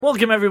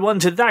Welcome, everyone,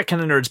 to That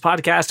Kind of Nerds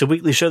podcast, a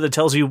weekly show that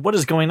tells you what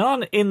is going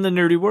on in the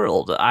nerdy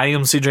world. I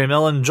am CJ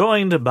Mellon,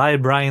 joined by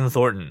Brian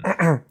Thornton.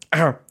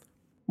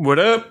 What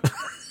up?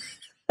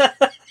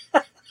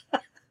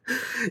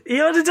 You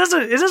know, it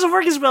doesn't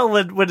work as well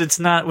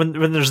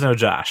when there's no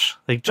Josh.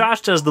 Like,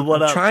 Josh does the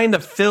what up. Trying to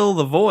fill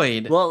the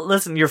void. Well,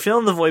 listen, you're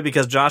filling the void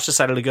because Josh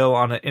decided to go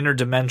on an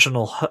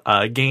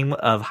interdimensional game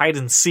of hide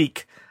and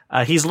seek.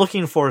 He's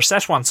looking for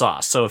Szechuan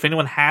sauce. So if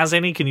anyone has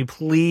any, can you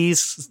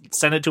please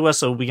send it to us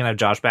so we can have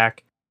Josh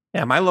back?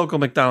 Yeah, my local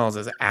McDonald's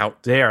is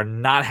out. They are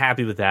not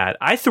happy with that.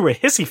 I threw a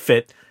hissy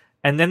fit,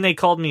 and then they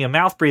called me a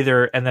mouth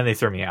breather, and then they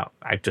threw me out.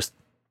 I thought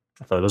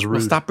it was rude.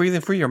 Well, stop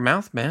breathing through your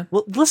mouth, man.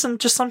 Well, listen,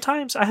 just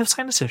sometimes I have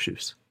sinus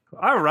issues.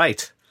 All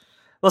right.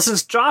 Well,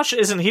 since Josh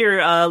isn't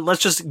here,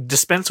 let's just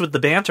dispense with the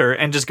banter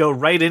and just go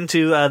right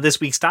into this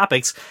week's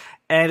topics.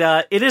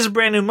 And it is a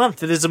brand new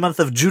month. It is the month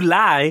of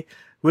July,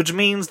 which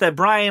means that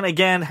Brian,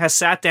 again, has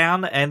sat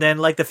down and then,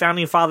 like the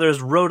Founding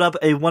Fathers, wrote up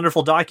a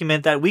wonderful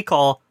document that we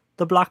call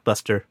the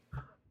Blockbuster.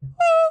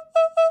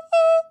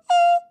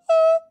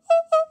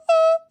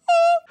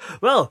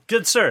 Well,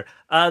 good sir.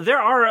 There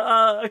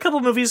are a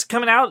couple movies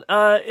coming out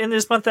in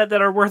this month that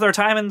are worth our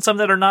time and some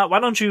that are not. Why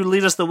don't you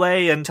lead us the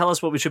way and tell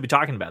us what we should be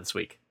talking about this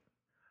week?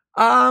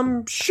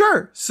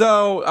 Sure.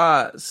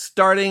 So,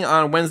 starting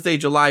on Wednesday,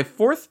 July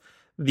 4th,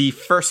 the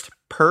first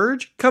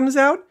Purge comes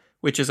out,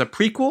 which is a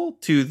prequel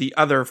to the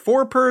other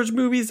 4 Purge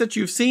movies that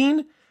you've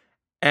seen,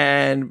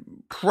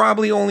 and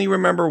probably only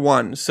remember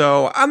one.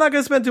 So I'm not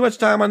going to spend too much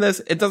time on this.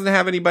 It doesn't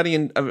have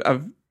anybody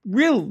of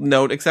real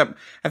note, except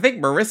I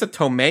think Marissa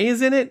Tomei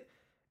is in it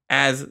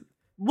as...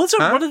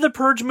 Wasn't one of the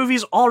Purge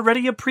movies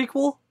already a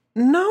prequel?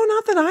 No,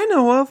 not that I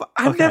know of.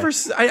 I've never...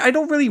 I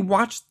don't really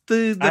watch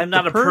the I'm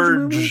not the a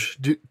Purge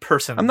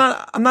person. I'm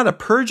not a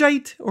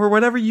Purgeite, or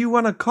whatever you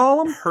want to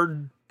call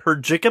them.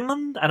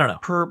 Purgicaman? I don't know.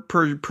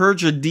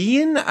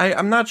 Purgidian?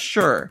 I'm not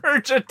sure.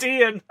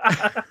 Purgidian.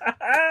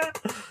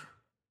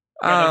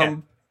 Okay.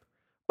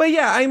 But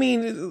yeah, I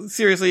mean,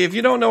 seriously, if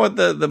you don't know what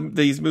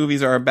these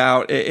movies are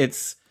about,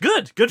 it's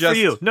good for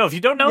you. No, if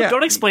you don't know,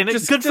 don't explain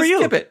it. Good for you.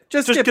 Skip it.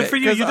 Just skip good it. For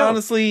you. You don't.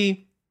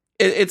 Honestly,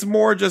 it's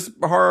more just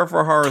horror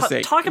for horror's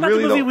sake. Talk about the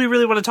movie we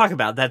really want to talk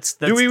about.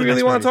 Do we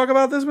really want to talk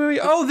about this movie?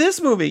 Oh, this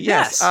movie.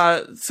 Yes.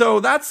 So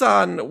that's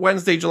on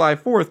Wednesday, July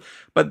 4th.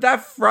 But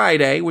that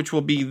Friday, which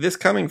will be this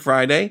coming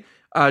Friday,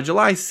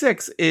 July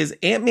 6th, is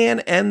Ant-Man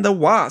and the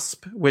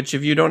Wasp, which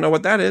if you don't know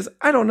what that is,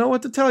 I don't know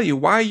what to tell you.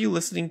 Why are you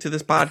listening to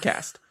this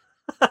podcast?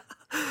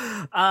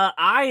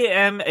 I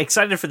am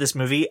excited for this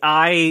movie.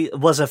 I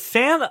was a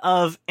fan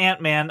of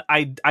Ant-Man.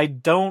 I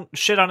don't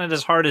shit on it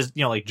as hard as,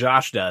 like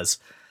Josh does.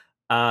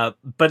 But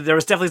there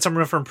was definitely some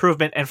room for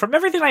improvement. And from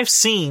everything I've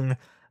seen,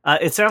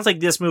 it sounds like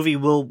this movie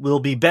will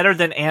be better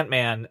than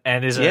Ant-Man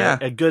and is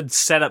a good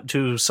setup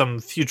to some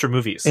future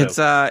movies.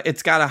 So.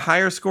 It's got a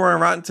higher score on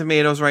Rotten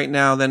Tomatoes right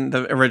now than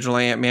the original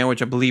Ant-Man,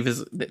 which I believe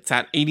it's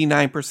at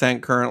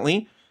 89%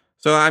 currently.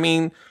 So, I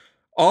mean,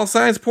 all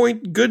signs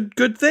point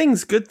good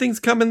things. Good things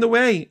come in the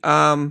way.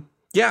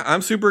 Yeah,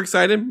 I'm super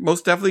excited.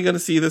 Most definitely going to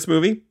see this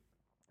movie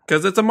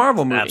because it's a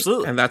Marvel movie.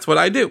 Absolutely. And that's what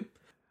I do.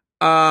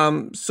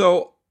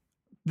 So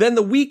then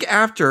the week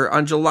after,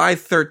 on July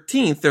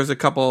 13th, there's a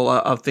couple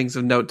of things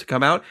of note to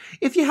come out.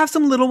 If you have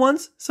some little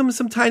ones, some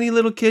tiny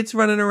little kids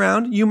running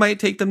around, you might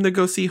take them to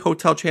go see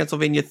Hotel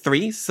Transylvania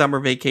 3, Summer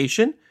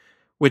Vacation,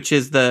 which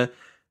is the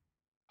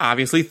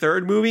obviously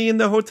third movie in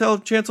the Hotel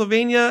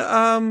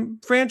Transylvania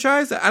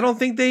franchise. I don't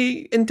think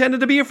they intended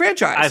to be a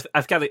franchise.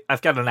 I've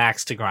got an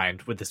axe to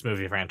grind with this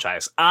movie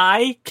franchise.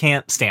 I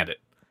can't stand it.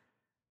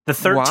 The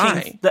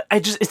 13th, Why?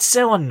 It's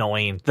so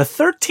annoying. The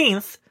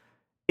 13th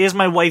is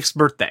my wife's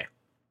birthday.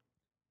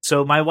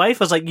 So my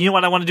wife was like, you know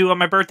what I want to do on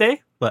my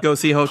birthday? What? Go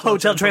see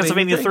Hotel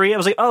Transylvania 3. I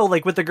was like, oh,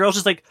 like with the girls,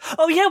 just like,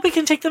 oh yeah, we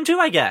can take them too,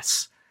 I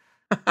guess.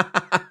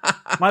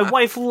 My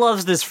wife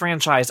loves this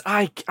franchise.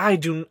 I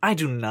do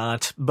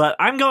not. But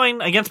I'm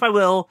going against my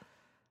will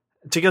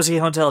to go see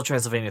Hotel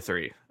Transylvania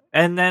 3.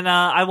 And then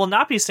I will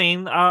not be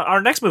seeing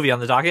our next movie on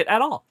the docket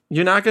at all.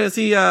 You're not going to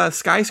see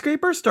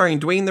Skyscraper starring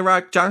Dwayne The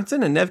Rock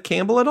Johnson and Nev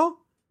Campbell at all?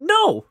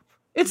 No.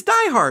 It's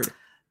Die Hard.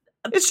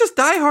 It's just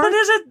Die Hard. But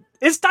is it?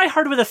 It's Die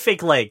Hard with a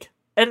fake leg.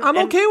 And I'm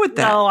okay with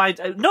that.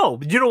 No, no.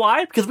 You know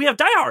why? Because we have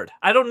Die Hard.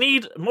 I don't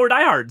need more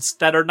Die Hards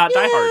that are not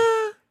Die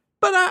Hard.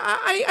 But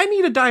I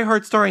need a Die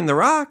Hard starring The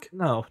Rock.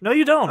 No,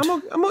 you don't.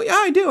 Yeah,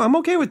 I do. I'm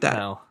okay with that.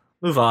 No.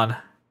 Move on.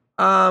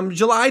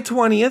 July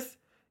 20th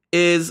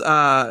is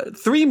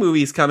 3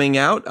 movies coming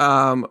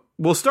out.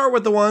 We'll start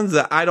with the ones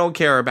that I don't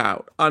care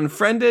about.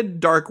 Unfriended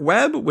Dark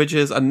Web, which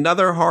is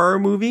another horror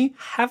movie,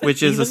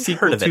 which is a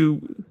sequel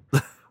to...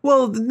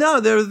 Well,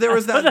 no, there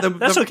was that.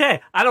 That's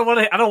okay. I don't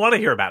want to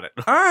hear about it.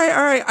 All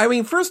right. I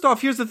mean, first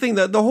off, here's the thing: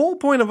 the whole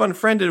point of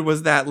Unfriended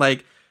was that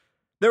like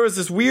there was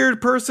this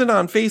weird person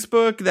on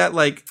Facebook that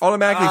like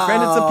automatically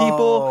friended some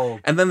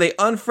people, and then they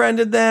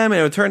unfriended them,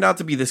 and it turned out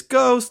to be this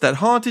ghost that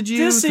haunted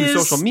you through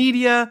social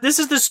media. This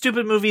is the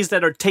stupid movies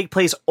that take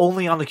place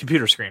only on the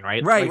computer screen,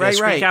 right? Right.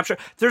 Screen capture.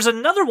 There's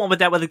another one with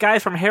the guy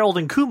from Harold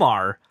and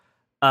Kumar.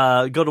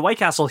 go to White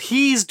Castle,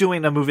 he's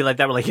doing a movie like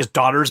that where like his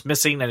daughter's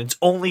missing and it's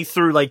only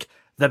through like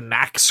the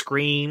Mac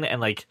screen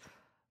and like,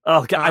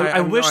 oh God,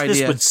 I wish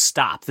this would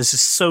stop. This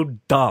is so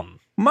dumb.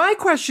 My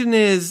question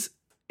is,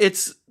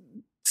 it's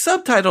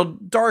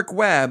subtitled Dark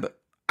Web.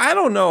 I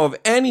don't know of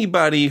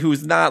anybody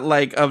who's not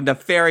like of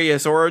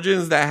nefarious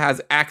origins that has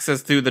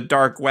access to the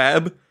dark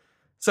web.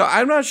 So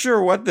I'm not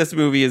sure what this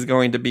movie is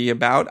going to be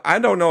about. I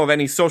don't know of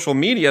any social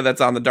media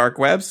that's on the dark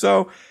web.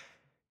 So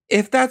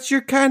if that's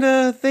your kind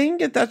of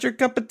thing, if that's your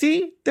cup of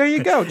tea, there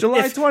you go.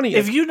 July 20th.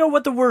 If you know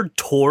what the word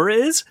Tor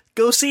is,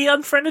 go see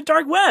Unfriended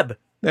Dark Web.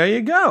 There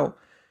you go.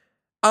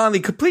 On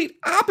the complete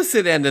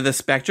opposite end of the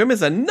spectrum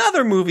is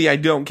another movie I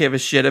don't give a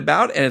shit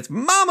about, and it's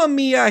Mamma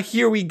Mia,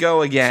 Here We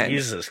Go Again.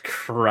 Jesus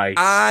Christ.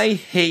 I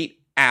hate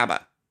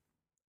ABBA.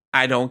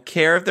 I don't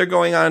care if they're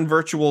going on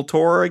virtual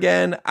tour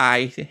again.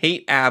 I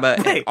hate ABBA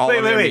and all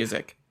of their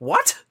music.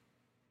 What?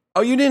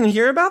 Oh, you didn't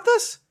hear about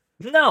this?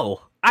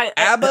 No.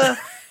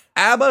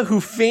 ABBA,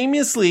 who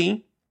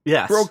famously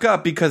broke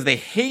up because they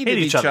hated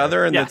each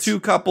other, and the two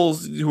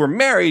couples who were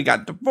married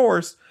got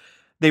divorced.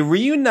 They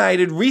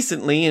reunited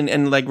recently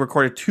and like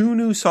recorded 2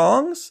 new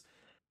songs.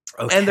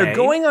 Okay. And they're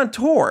going on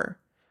tour,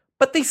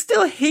 but they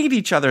still hate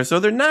each other. So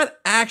they're not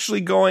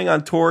actually going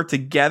on tour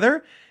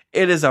together.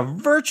 It is a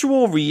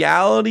virtual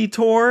reality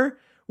tour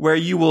where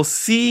you will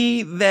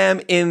see them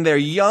in their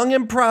young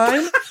and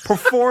prime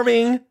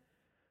performing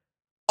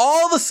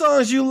all the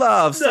songs you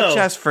love, such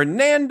as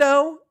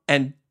Fernando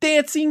and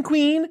Dancing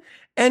Queen.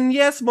 And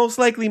yes, most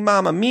likely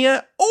Mamma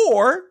Mia.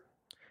 Or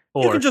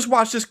you can just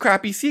watch this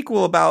crappy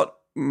sequel about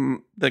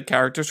the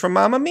characters from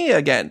Mamma Mia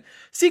again.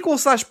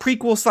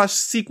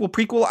 Sequel/prequel/sequel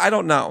prequel. I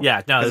don't know.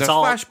 Yeah, no, it's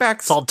all flashbacks.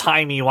 It's all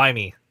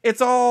timey-wimey.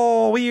 It's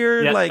all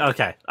weird. Yeah, like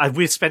okay,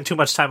 we spent too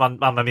much time on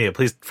Mamma Mia.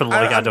 Please, for the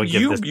love of God, don't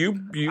give this.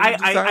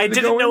 I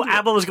didn't know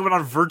ABBA was going on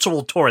a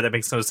virtual tour. That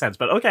makes no sense.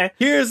 But okay,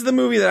 here's the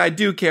movie that I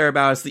do care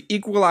about. It's The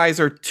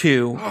Equalizer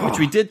 2, which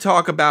we did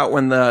talk about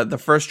when the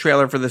first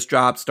trailer for this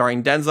dropped,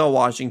 starring Denzel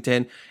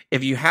Washington.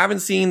 If you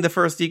haven't seen the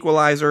first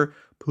Equalizer,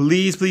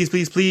 please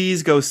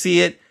go see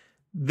it.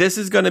 This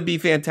is going to be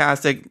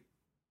fantastic.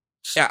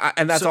 Yeah,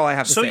 and that's all I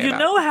have to say. So you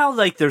know how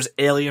like there's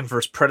Alien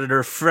versus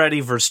Predator, Freddy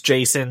versus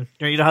Jason.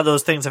 You know how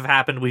those things have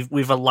happened.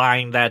 We've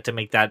aligned that to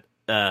make that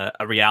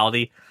a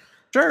reality.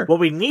 Sure. What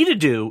we need to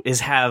do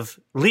is have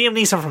Liam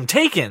Neeson from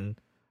Taken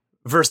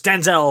versus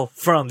Denzel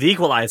from The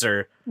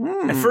Equalizer.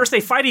 And first they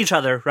fight each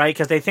other, right?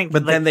 Because they think,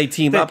 but then they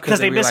team up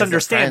because they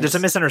misunderstand. There's a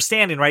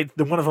misunderstanding, right?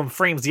 One of them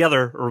frames the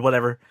other or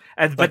whatever.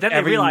 And but then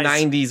every they realize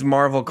 90s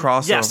Marvel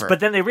crossover. Yes,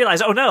 but then they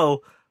realize, oh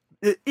no.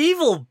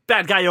 Evil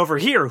bad guy over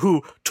here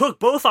who took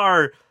both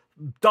our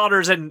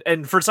daughters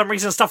and for some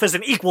reason stuff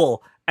isn't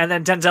equal. And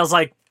then Denzel's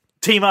like,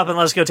 team up and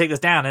let's go take this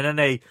down. And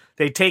then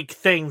they take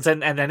things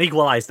and then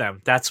equalize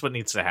them. That's what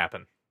needs to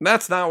happen.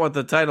 That's not what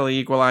the title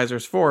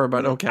Equalizer's for,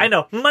 but okay. I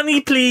know.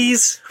 Money,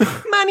 please.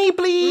 Money,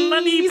 please.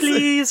 Money,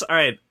 please. All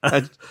right.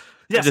 I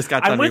just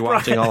got done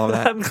rewatching all of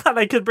that. I'm glad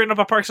I could bring up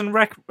a Parks and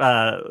Rec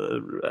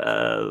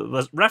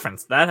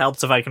reference. That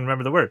helps if I can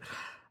remember the word.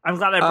 I'm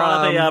glad I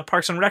brought up a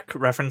Parks and Rec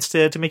reference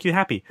to make you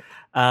happy.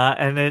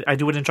 And I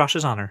do it in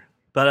Josh's honor.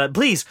 But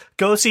please,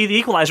 go see The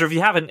Equalizer if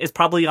you haven't. It's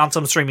probably on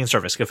some streaming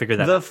service. Go figure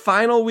that out. The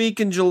final week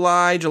in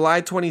July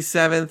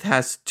 27th,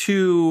 has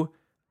 2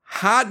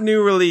 hot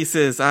new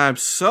releases I'm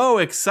so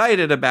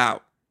excited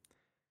about.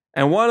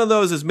 And one of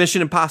those is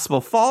Mission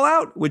Impossible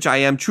Fallout, which I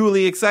am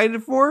truly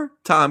excited for.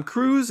 Tom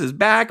Cruise is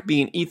back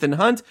being Ethan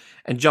Hunt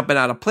and jumping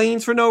out of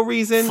planes for no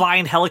reason.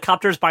 Flying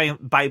helicopters by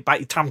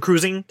Tom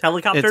Cruising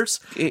helicopters.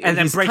 And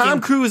then breaking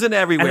Tom Cruising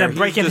everywhere. And then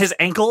breaking his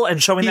ankle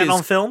and showing that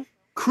on film.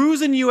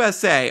 Cruising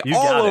USA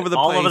all over the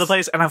place. All over the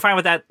place. And I'm fine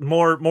with that.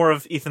 More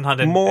of Ethan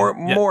Hunt.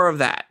 More of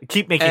that.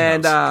 Keep making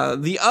those.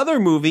 And the other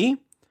movie,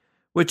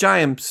 which I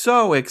am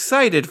so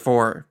excited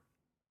for,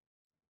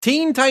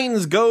 Teen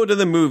Titans Go to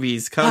the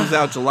Movies, comes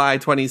out July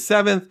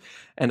 27th,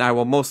 and I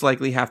will most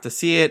likely have to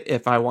see it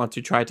if I want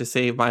to try to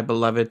save my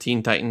beloved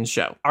Teen Titans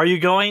show. Are you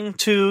going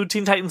to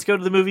Teen Titans Go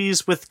to the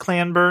Movies with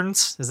Clan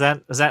Burns? Is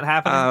that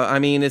happening? I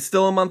mean, it's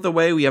still a month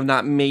away. We have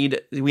not made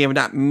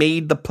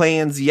the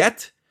plans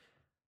yet,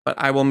 but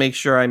I will make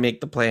sure I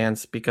make the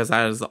plans because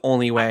that is the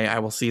only way I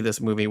will see this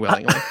movie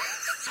willingly.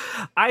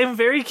 I am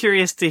very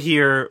curious to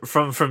hear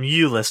from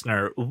you,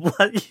 listener,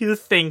 what you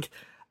think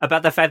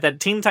about the fact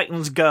that Teen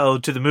Titans Go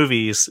to the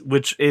Movies,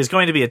 which is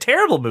going to be a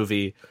terrible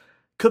movie,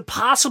 could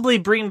possibly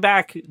bring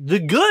back the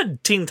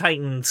good Teen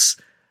Titans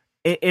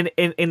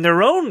in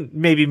their own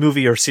maybe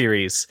movie or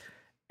series.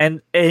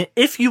 And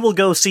if you will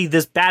go see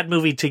this bad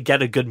movie to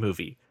get a good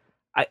movie.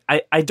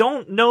 I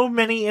don't know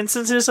many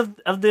instances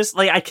of this.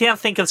 Like, I can't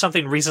think of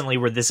something recently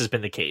where this has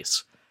been the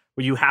case,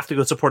 where you have to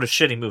go support a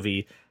shitty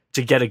movie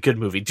to get a good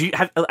movie. Do you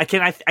have? I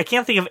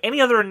can't think of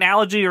any other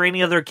analogy or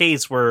any other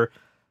case where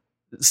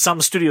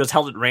some studios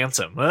held it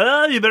ransom.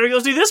 Well, you better go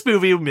see this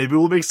movie. Maybe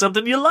we'll make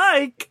something you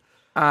like.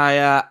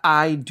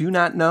 I do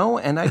not know,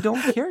 and I don't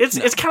care. It's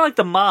kind of like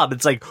The Mob.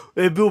 It's like,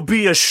 it will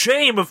be a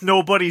shame if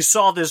nobody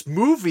saw this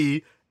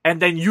movie,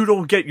 and then you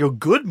don't get your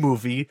good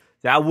movie.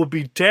 That would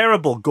be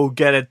terrible. Go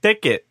get a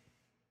ticket.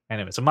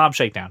 Anyway, it's a Mob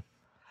Shakedown.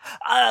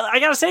 I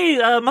gotta say,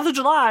 month of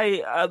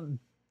July,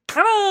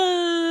 kind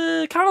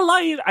of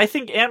light. I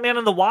think Ant-Man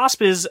and the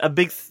Wasp is a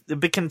big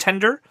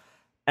contender,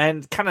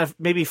 and kind of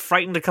maybe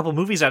frightened a couple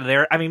movies out of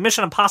there. I mean,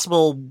 Mission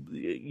Impossible,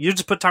 you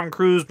just put Tom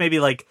Cruise, maybe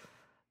like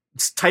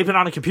type it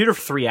on a computer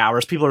for 3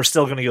 hours. People are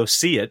still going to go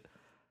see it.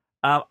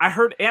 I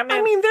heard Ant-Man.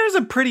 I mean, there's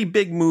a pretty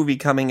big movie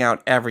coming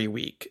out every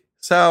week.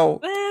 So,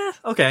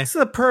 okay. It's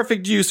the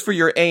perfect use for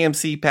your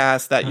AMC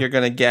pass that you're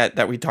going to get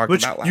that we talked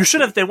about last You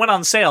should have. week. They went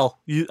on sale.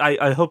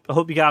 I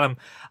hope you got them.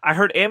 I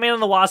heard Ant-Man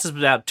and the Wasp is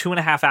about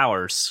 2.5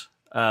 hours,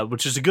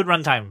 which is a good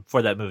runtime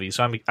for that movie.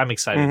 So I'm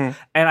excited. Mm-hmm.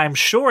 And I'm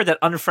sure that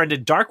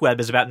Unfriended Dark Web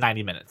is about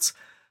 90 minutes.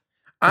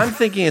 I'm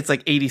thinking it's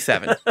like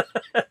 87.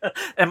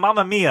 And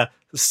Mamma Mia,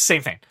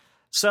 same thing.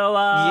 So,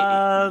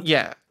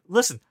 yeah.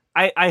 Listen,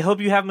 I hope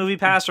you have Movie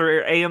Pass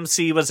or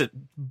AMC, was it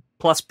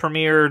Plus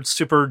Premiere,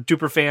 super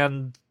duper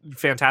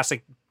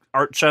fantastic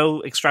art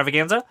show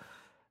extravaganza,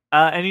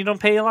 and you don't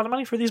pay a lot of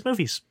money for these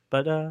movies,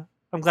 but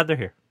I'm glad they're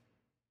here.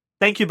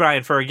 Thank you,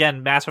 Brian, for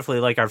again masterfully,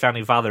 like our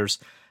founding fathers,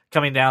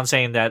 coming down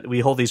saying that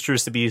we hold these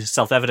truths to be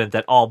self-evident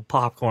that all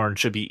popcorn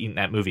should be eaten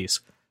at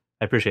movies.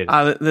 I appreciate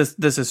it.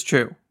 This is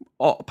true.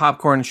 All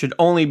popcorn should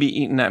only be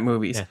eaten at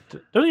movies. Yeah,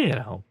 don't eat it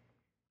at home.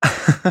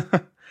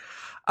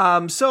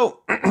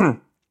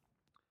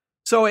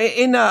 So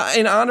in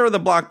honor of the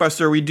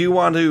Blockbuster, we do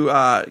want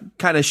to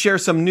kind of share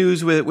some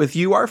news with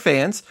you, our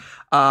fans,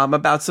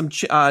 about some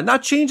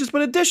not changes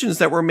but additions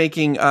that we're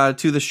making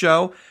to the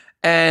show,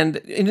 and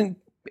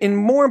in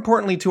more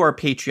importantly to our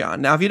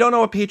Patreon. Now, if you don't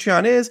know what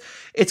Patreon is,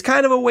 it's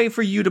kind of a way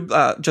for you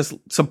to just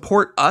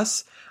support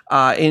us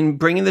in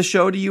bringing the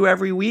show to you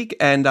every week,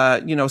 and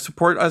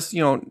support us,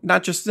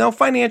 not just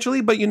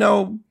financially, but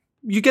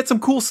you get some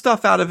cool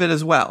stuff out of it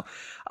as well.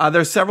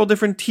 There's several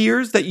different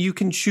tiers that you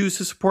can choose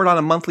to support on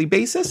a monthly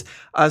basis,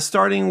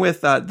 starting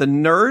with the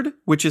Nerd,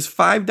 which is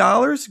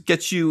 $5,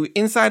 gets you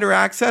insider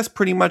access.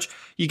 Pretty much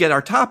you get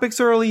our topics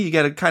early, you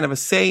get a kind of a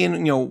say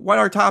in what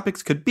our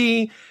topics could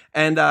be,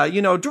 and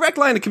direct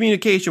line of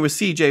communication with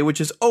CJ, which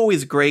is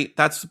always great.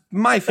 That's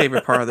my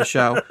favorite part of the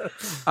show.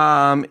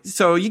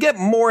 So you get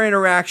more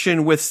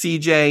interaction with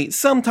CJ,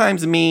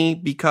 sometimes me,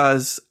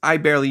 because I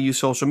barely use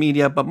social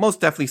media, but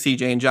most definitely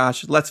CJ and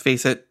Josh. Let's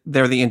face it,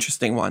 they're the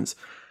interesting ones.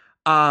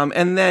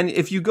 And then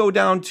if you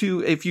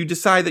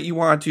decide that you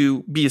want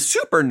to be a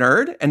super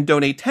nerd and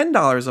donate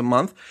 $10 a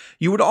month,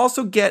 you would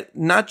also get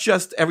not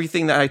just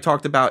everything that I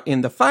talked about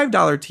in the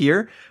 $5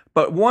 tier,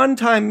 but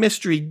one-time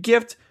mystery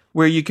gift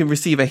where you can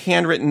receive a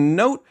handwritten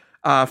note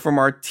from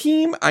our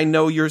team. I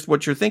know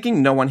what you're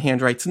thinking. No one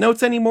handwrites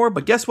notes anymore,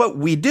 but guess what?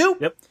 We do.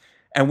 Yep.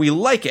 And we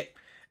like it.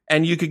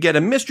 And you could get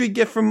a mystery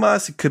gift from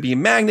us. It could be a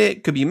magnet.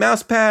 It could be a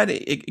mouse pad.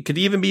 It could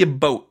even be a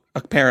boat,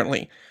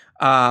 apparently.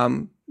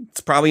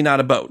 It's probably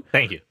not a boat.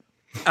 Thank you.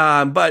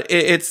 But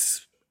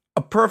it's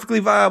a perfectly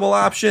viable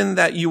option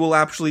that you will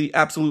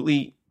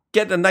absolutely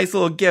get a nice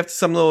little gift,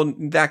 some little,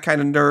 that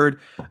kind of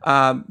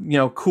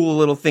nerd, cool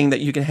little thing that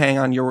you can hang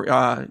on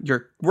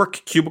your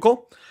work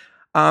cubicle.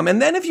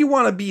 And then if you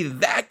want to be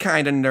that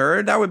kind of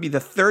nerd, that would be the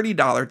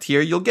 $30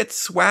 tier. You'll get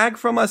swag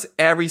from us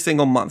every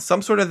single month.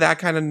 Some sort of that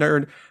kind of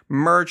nerd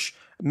merch,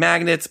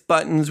 magnets,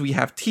 buttons. We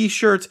have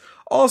t-shirts,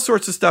 all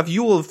sorts of stuff.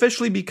 You will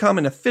officially become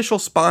an official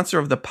sponsor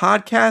of the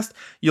podcast.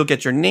 You'll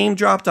get your name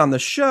dropped on the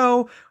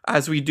show,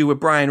 as we do with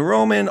Brian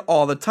Roman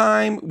all the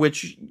time,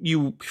 which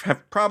you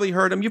have probably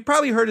heard him. You've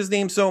probably heard his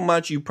name so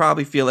much, you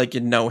probably feel like you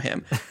know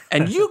him.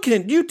 And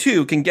you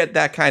too can get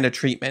that kind of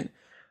treatment.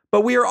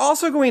 But we are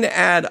also going to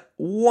add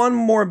one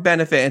more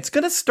benefit. It's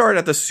going to start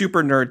at the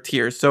super nerd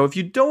tier. So if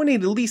you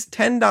donate at least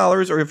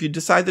 $10, or if you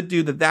decide to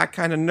do that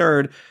kind of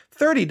nerd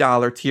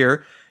 $30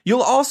 tier,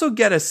 you'll also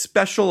get a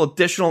special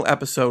additional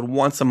episode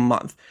once a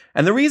month.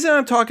 And the reason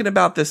I'm talking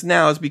about this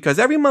now is because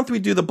every month we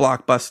do the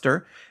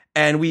Blockbuster,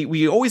 and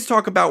we always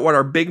talk about what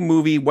our big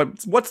movie,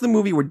 what's the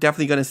movie we're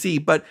definitely going to see.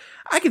 But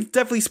I could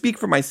definitely speak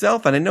for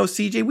myself, and I know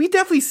CJ, we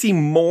definitely see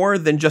more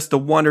than just the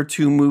one or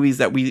two movies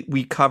that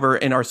we cover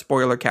in our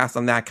spoiler cast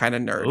on that kind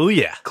of nerd. Oh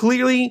yeah.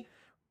 Clearly,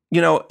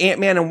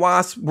 Ant-Man and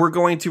Wasp, we're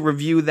going to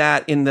review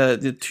that in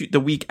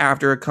the week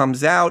after it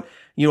comes out.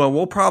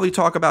 We'll probably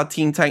talk about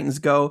Teen Titans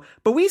Go,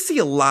 but we see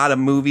a lot of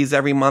movies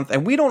every month,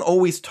 and we don't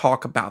always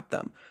talk about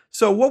them.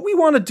 So what we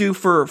want to do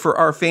for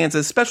our fans,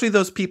 especially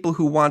those people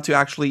who want to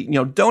actually,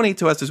 donate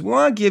to us, is we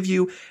want to give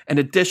you an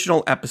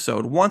additional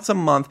episode once a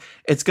month.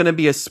 It's going to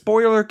be a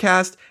spoiler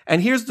cast.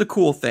 And here's the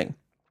cool thing.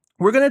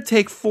 We're going to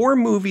take 4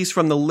 movies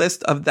from the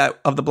list of the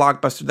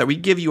Blockbuster that we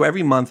give you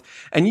every month,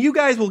 and you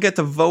guys will get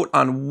to vote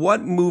on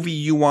what movie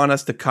you want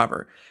us to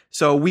cover.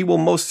 So we will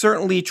most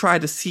certainly try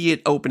to see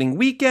it opening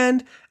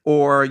weekend,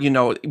 or,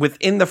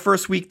 within the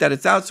first week that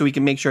it's out, so we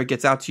can make sure it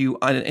gets out to you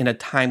in a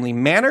timely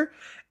manner.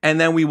 And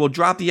then we will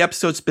drop the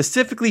episode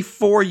specifically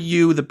for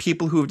you, the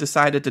people who have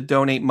decided to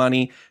donate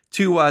money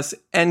to us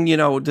and,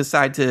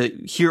 decide to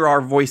hear our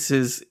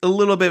voices a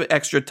little bit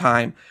extra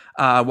time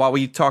while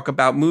we talk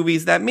about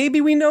movies that maybe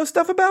we know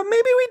stuff about,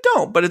 maybe we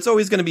don't, but it's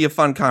always going to be a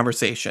fun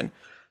conversation.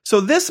 So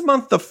this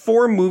month, the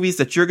 4 movies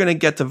that you're going to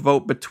get to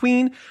vote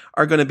between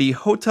are going to be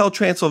Hotel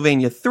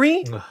Transylvania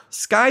 3,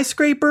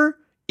 Skyscraper,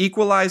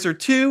 Equalizer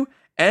 2,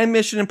 and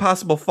Mission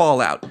Impossible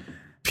Fallout.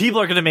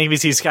 People are going to make me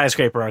see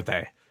Skyscraper, aren't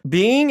they?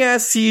 Being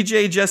as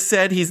CJ just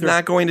said, he's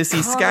not going to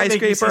see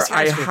Skyscraper.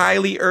 I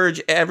highly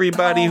urge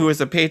everybody who is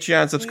a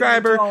Patreon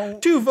subscriber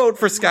to vote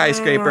for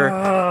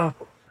Skyscraper.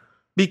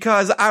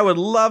 Because I would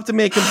love to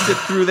make him sit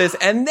through this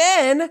and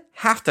then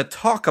have to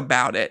talk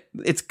about it.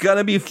 It's going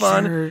to be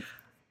fun.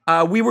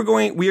 We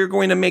are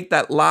going to make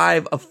that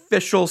live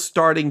official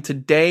starting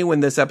today when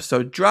this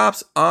episode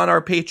drops on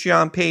our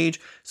Patreon page.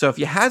 So if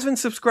you haven't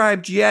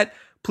subscribed yet,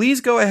 please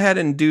go ahead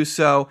and do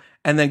so.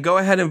 And then go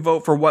ahead and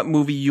vote for what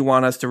movie you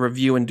want us to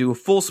review and do a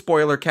full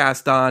spoiler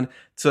cast on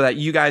so that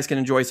you guys can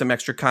enjoy some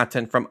extra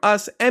content from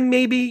us. And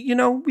maybe,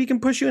 we can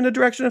push you in the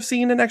direction of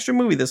seeing an extra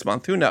movie this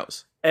month. Who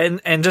knows?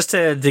 And just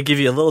to give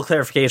you a little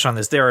clarification on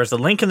this, there is a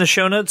link in the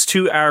show notes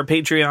to our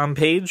Patreon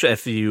page.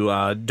 If you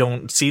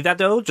don't see that,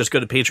 though, just go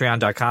to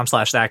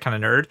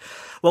patreon.com/thatkindofnerd.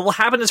 What will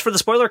happen is for the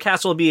spoiler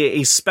cast will be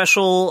a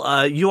special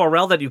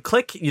URL that you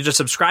click. You just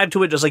subscribe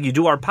to it just like you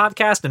do our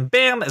podcast. And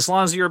bam, as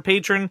long as you're a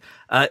patron,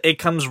 it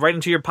comes right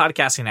into your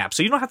podcasting app.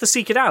 So you don't have to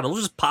seek it out. It'll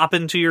just pop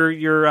into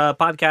your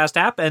podcast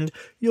app and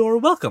you're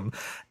welcome.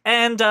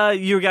 And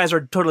you guys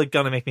are totally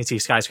going to make me see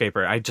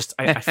Skyscraper. I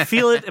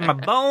feel it in my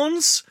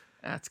bones.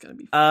 That's going to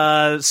be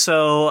fun.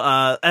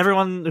 So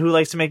everyone who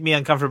likes to make me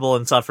uncomfortable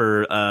and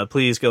suffer,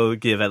 please go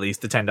give at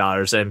least the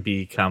 $10 and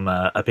become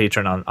a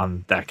patron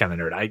on That Kind of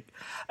Nerd.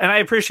 I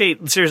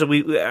appreciate,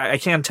 seriously, I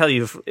can't tell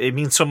you, it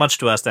means so much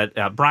to us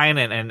that Brian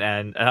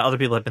and other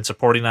people have been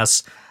supporting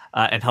us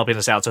and helping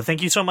us out. So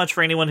thank you so much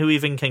for anyone who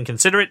even can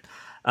consider it.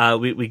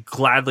 We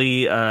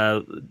gladly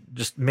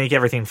just make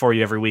everything for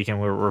you every week,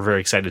 and we're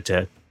very excited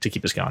to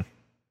keep us going.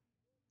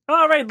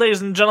 All right,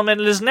 ladies and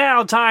gentlemen, it is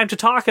now time to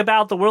talk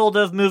about the world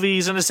of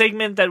movies in a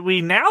segment that we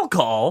now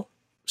call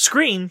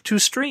Screen to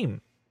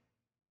Stream.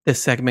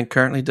 This segment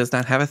currently does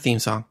not have a theme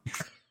song.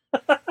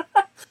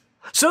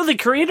 So the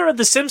creator of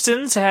The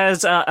Simpsons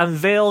has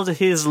unveiled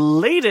his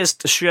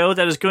latest show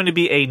that is going to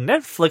be a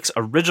Netflix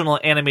original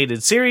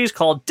animated series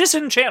called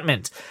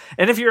Disenchantment.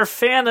 And if you're a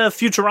fan of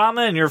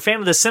Futurama and you're a fan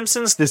of The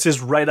Simpsons, this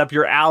is right up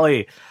your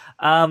alley.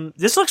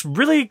 This looks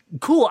really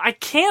cool. I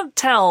can't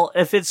tell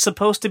if it's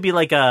supposed to be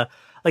like a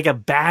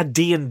bad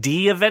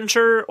D&D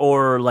adventure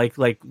or like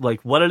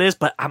what it is,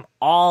 but I'm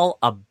all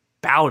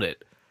about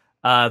it.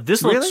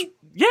 This looks really?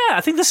 Yeah,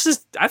 I think this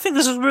is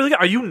really good.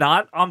 Are you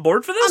not on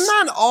board for this?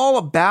 I'm not all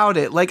about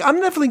it. Like, I'm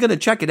definitely going to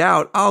check it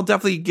out. I'll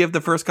definitely give the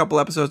first couple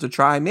episodes a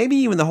try, maybe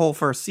even the whole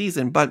first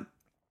season. But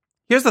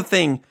here's the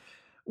thing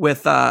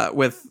with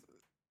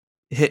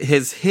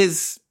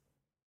his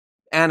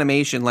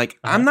animation. Like,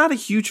 I'm not a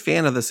huge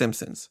fan of The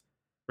Simpsons.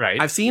 Right.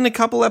 I've seen a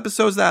couple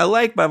episodes that I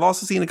like, but I've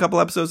also seen a couple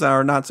episodes that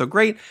are not so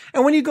great.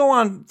 And when you go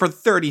on for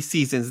 30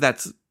 seasons,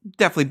 that's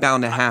definitely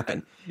bound to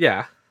happen.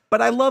 Yeah.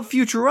 But I love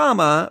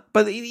Futurama.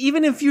 But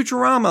even in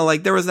Futurama,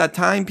 like, there was that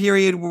time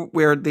period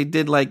where they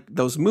did like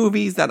those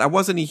movies that I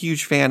wasn't a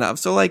huge fan of.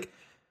 So like,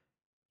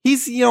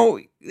 he's,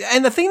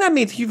 and the thing that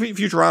made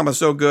Futurama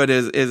so good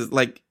is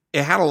like,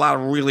 it had a lot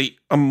of really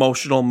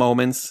emotional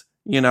moments,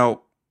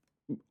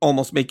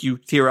 almost make you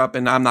tear up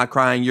and I'm not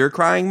crying, you're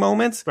crying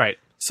moments. Right.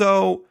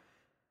 So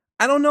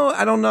I don't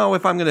know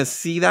if I'm going to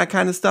see that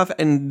kind of stuff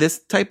in this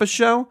type of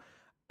show.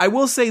 I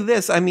will say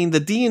this. I mean, the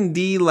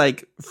D&D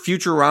like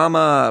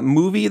Futurama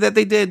movie that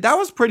they did, that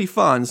was pretty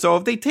fun. So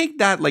if they take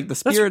that, like the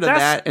spirit of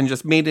that and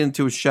just made it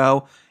into a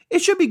show, it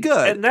should be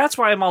good. And that's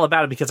why I'm all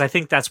about it, because I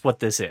think that's what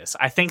this is.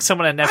 I think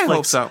someone at Netflix, I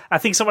hope so. I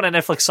think someone at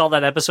Netflix saw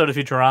that episode of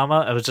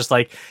Futurama and was just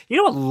like, a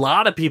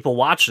lot of people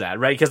watch that,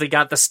 right? Because they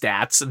got the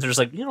stats and there's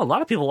like, a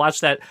lot of people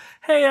watch that.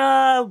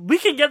 Hey, we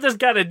can get this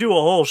guy to do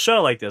a whole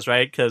show like this,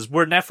 right? Because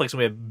we're Netflix and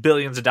we have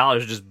billions of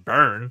dollars to just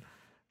burn.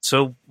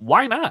 So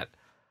why not?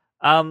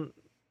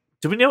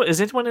 Do we know,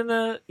 is anyone in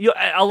the,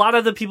 a lot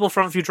of the people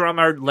from Futurama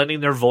are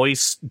lending their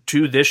voice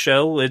to this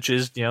show, which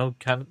is,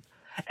 kind of,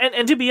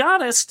 and to be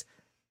honest,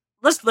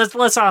 let's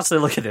honestly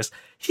look at this.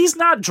 He's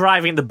not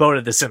driving the boat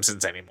of The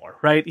Simpsons anymore,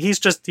 right?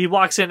 He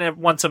walks in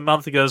once a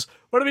month and goes,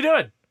 "What are we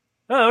doing?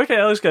 Oh, okay,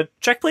 that looks good.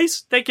 Check,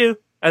 please. Thank you."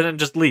 And then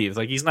just leaves.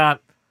 Like, he's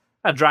not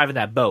driving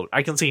that boat.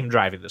 I can see him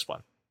driving this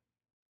one.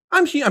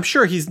 I'm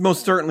sure he's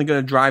most certainly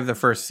going to drive the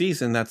first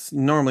season. That's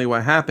normally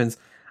what happens.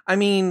 I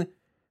mean,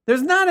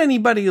 there's not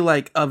anybody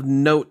like of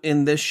note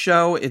in this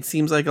show. It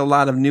seems like a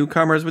lot of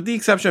newcomers, with the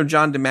exception of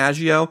John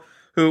DiMaggio,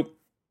 who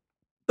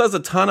does a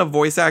ton of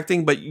voice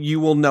acting, but you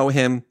will know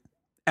him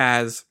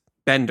as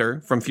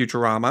Bender from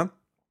Futurama.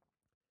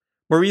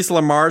 Maurice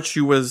LaMarche,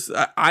 who was,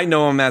 I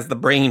know him as the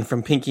Brain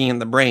from Pinky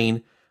and the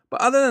Brain.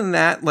 But other than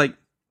that, like,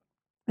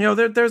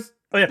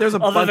 there's a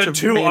bunch of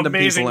two random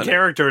amazing people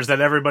characters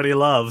that everybody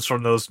loves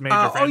from those major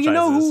franchises. You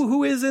know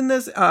who is in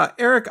this?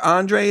 Eric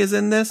Andre is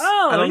in this.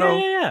 Oh, I don't know.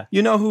 Yeah.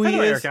 You know who he is?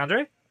 Eric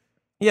Andre?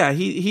 Yeah,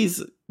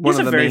 he's one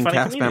of the main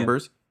cast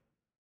members.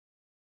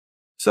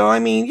 So I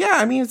mean,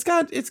 it's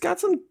got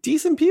some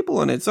decent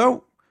people in it.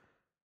 So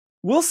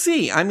We'll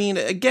see. I mean,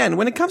 again,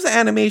 when it comes to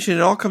animation,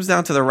 it all comes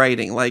down to the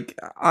writing. Like,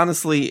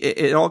 honestly,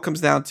 it all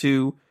comes down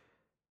to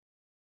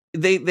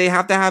they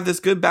have to have this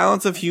good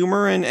balance of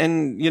humor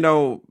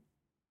and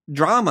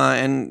drama.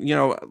 And,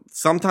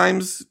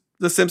 sometimes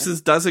The Simpsons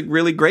does it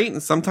really great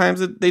and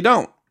sometimes they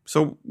don't.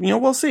 So,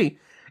 we'll see.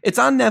 It's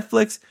on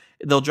Netflix.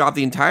 They'll drop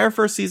the entire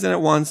first season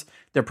at once.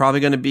 They're probably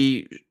going to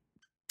be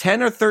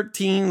 10 or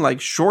 13, like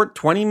short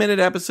 20-minute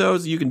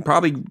episodes. You can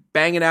probably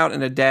bang it out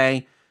in a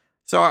day.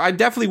 So I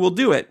definitely will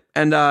do it.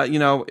 And,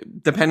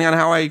 depending on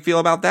how I feel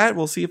about that,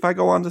 we'll see if I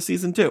go on to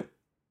season 2.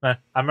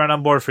 I'm right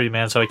on board for you,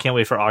 man. So I can't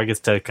wait for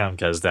August to come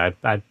because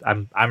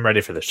I'm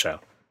ready for this show.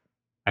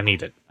 I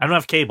need it. I don't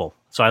have cable,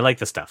 so I like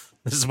this stuff.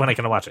 This is when I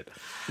can watch it.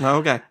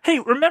 Okay. Hey,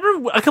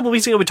 remember a couple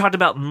weeks ago we talked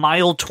about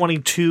Mile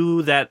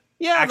 22, that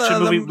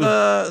action movie?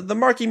 The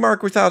Marky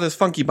Mark without his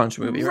Funky Bunch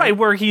movie, right?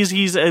 Where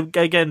he's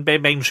again,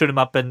 bang, bang, shoot him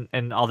up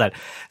and all that.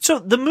 So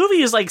the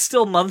movie is like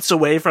still months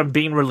away from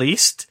being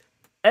released.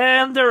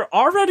 And they're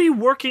already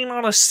working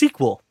on a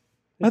sequel.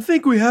 I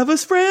think we have a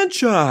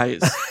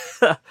franchise.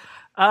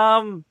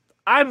 I'm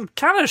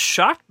kind of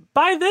shocked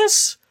by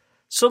this.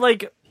 So,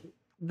 like,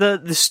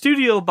 the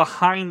studio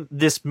behind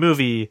this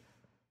movie,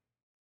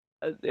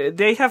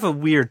 they have a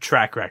weird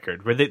track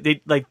record where they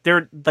did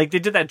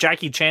that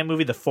Jackie Chan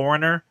movie, The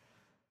Foreigner.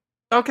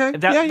 Okay,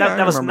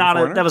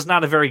 that was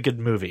not a very good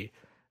movie.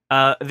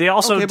 They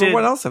also did. But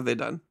what else have they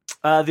done?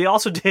 They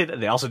also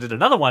did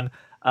another one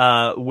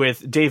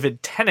with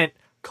David Tennant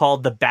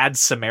called The Bad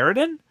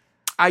Samaritan.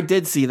 I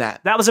did see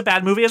that. That was a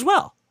bad movie as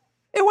well.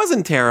 It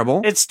wasn't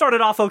terrible. It started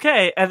off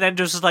okay, and then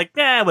just like,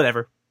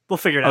 whatever. We'll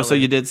figure it out. Oh, so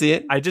you did see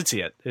it? I did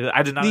see it.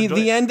 I did not enjoy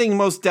the it. ending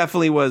most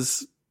definitely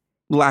was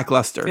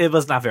lackluster. It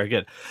was not very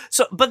good.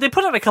 So, but they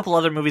put out a couple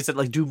other movies that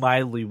like do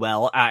mildly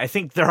well. I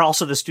think they're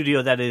also the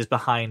studio that is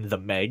behind The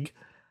Meg.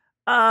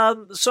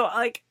 So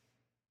like,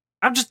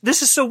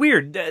 this is so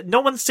weird.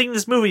 No one's seen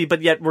this movie,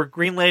 but yet we're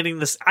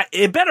greenlighting this.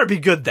 It better be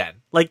good then.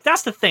 Like,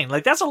 that's the thing.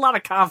 Like, that's a lot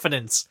of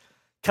confidence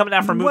coming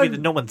out for a movie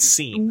that no one's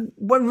seen.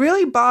 What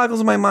really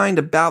boggles my mind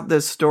about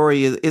this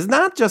story is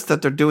not just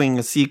that they're doing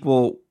a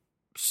sequel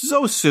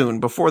so soon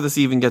before this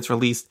even gets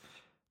released.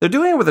 They're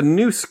doing it with a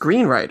new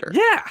screenwriter.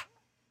 Yeah.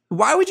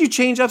 Why would you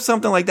change up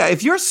something like that?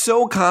 If you're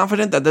so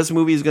confident that this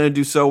movie is going to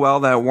do so well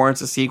that it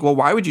warrants a sequel,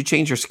 why would you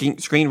change your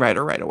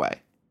screenwriter right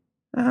away?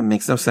 That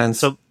makes no sense.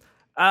 So,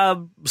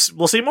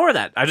 we'll see more of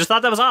that. I just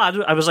thought that was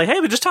odd. I was like, hey,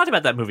 we just talked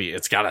about that movie.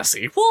 It's got a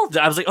sequel?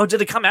 I was like, oh,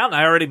 did it come out and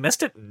I already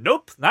missed it?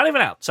 Nope, not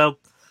even out. So,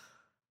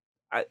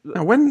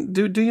 now when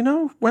do you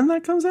know when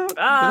that comes out? Did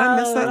I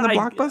miss that in the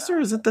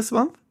Blockbuster? Is it this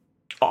month?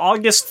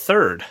 August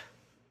 3rd.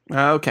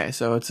 Okay,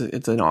 so it's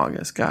in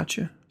August.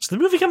 Gotcha. So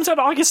the movie comes out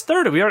August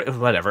 3rd. We already,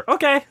 whatever.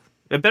 Okay,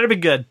 it better be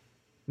good.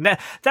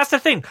 That's the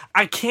thing.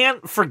 I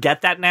can't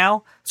forget that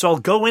now. So I'll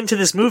go into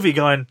this movie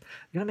going, "I'm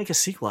gonna make a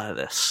sequel out of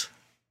this."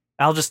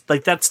 I'll just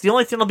like that's the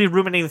only thing I'll be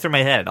ruminating through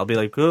my head. I'll be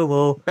like, "Oh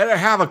well, better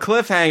have a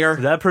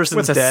cliffhanger. That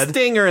person's with dead. A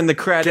stinger in the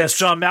credits. Guess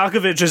John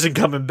Malkovich isn't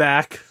coming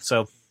back."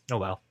 So, oh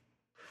well.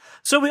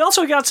 So we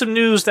also got some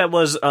news that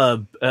was a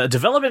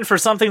development for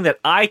something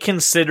that I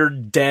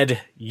considered dead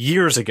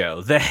years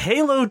ago. The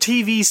Halo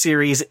TV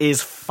series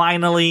is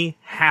finally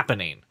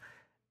happening.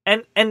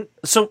 And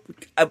so,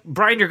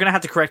 Brian, you're going to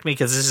have to correct me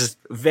because this is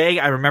vague.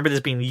 I remember this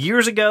being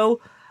years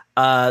ago.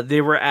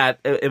 It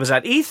was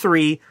at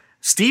E3.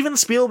 Steven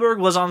Spielberg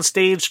was on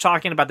stage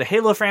talking about the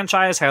Halo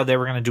franchise, how they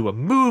were going to do a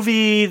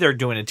movie, they're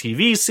doing a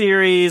TV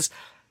series,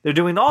 they're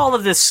doing all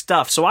of this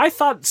stuff. So I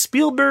thought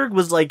Spielberg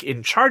was like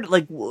in charge,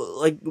 like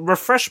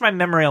refresh my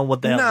memory on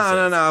what the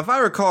hell. No. If I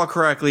recall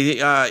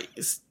correctly,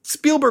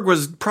 Spielberg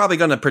was probably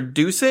going to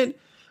produce it.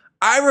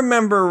 I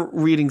remember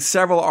reading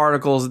several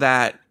articles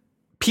that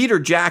Peter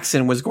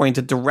Jackson was going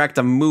to direct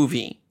a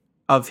movie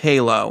of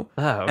Halo,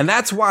 and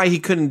that's why he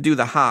couldn't do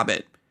The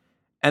Hobbit.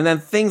 And then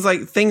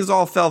things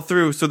all fell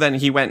through, so then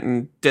he went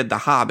and did The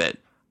Hobbit.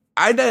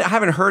 I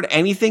haven't heard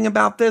anything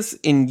about this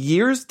in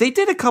years. They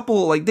did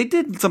they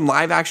did some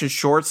live action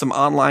shorts, some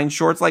online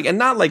shorts, and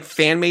not like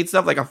fan made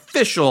stuff, like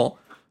official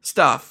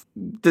stuff.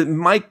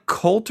 Mike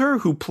Coulter,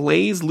 who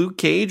plays Luke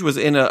Cage, was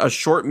in a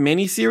short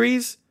mini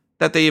series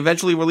that they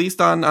eventually released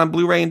on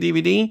Blu-ray and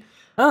DVD.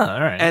 Oh, all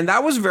right. And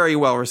that was very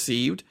well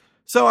received.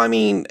 So, I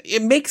mean,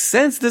 it makes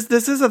sense.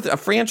 This is a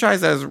franchise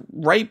that is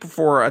ripe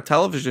for a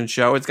television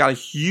show. It's got a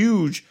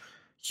huge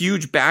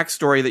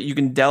backstory that you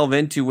can delve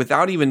into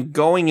without even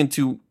going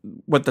into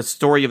what the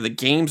story of the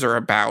games are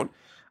about.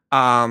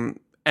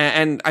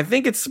 And I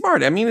think it's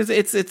smart. I mean,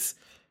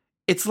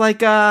 it's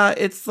like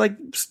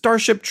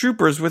Starship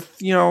Troopers with,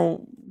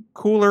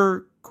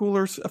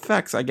 cooler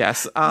effects, I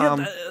guess.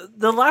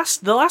 The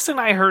last thing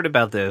I heard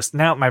about this,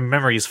 now my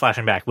memory is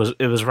flashing back, was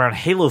around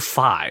Halo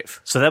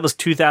 5. So that was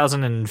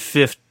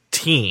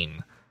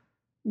 2015.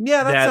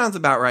 Yeah, that sounds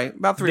about right.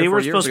 About 3 or 4 years ago. They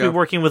were supposed to be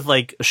working with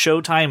like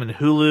Showtime and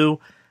Hulu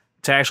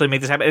to actually make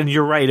this happen. And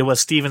you're right, it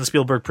was Steven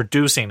Spielberg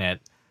producing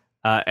it.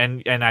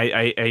 And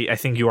I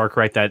think you are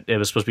correct that it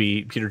was supposed to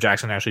be Peter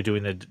Jackson actually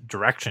doing the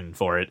direction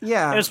for it.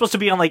 Yeah. And it was supposed to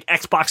be on like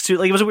Xbox too.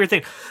 Like it was a weird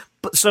thing.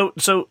 But so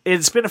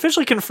it's been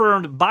officially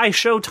confirmed by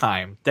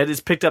Showtime that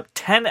it's picked up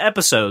 10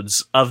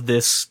 episodes of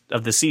this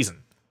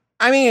season.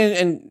 I mean,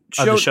 and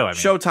The show, I mean.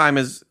 Showtime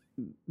is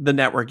the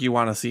network you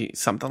want to see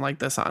something like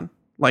this on.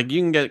 Like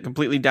you can get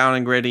completely down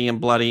and gritty and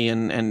bloody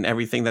and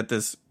everything that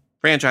this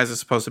franchise is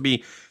supposed to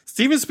be.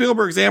 Steven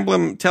Spielberg's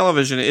Amblin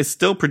Television is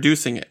still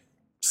producing it.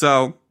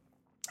 So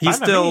he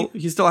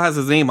still has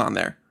his name on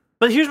there.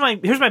 But here's my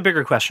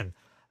bigger question: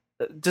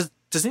 Does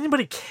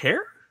anybody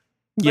care?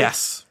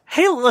 Yes.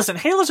 Halo's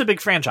a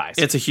big franchise.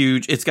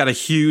 It's got a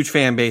huge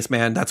fan base,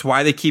 man. That's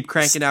why they keep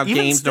cranking out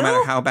Even games still? no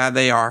matter how bad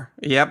they are.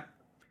 Yep.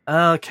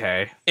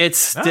 Okay. It's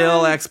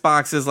still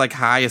Xbox's like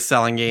highest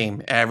selling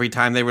game every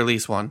time they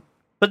release one.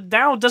 But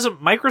now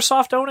doesn't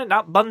Microsoft own it,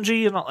 not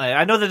Bungie? And all,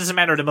 I know that doesn't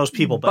matter to most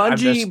people, but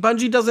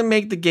Bungie doesn't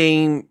make the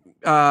game.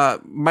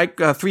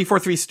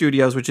 343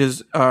 Studios, which is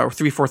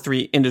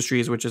 343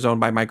 Industries, which is owned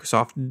by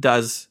Microsoft,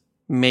 does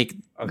make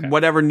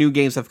whatever new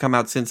games have come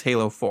out since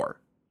Halo 4.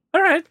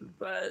 All right.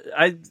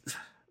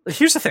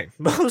 Here's the thing: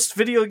 most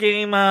video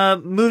game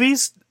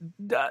movies,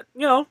 they're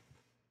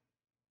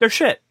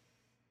shit.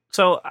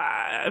 So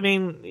I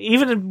mean,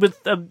 even with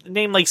a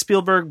name like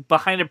Spielberg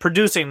behind it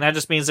producing, that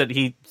just means that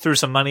he threw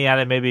some money at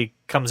it. Maybe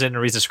comes in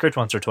and reads a script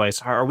once or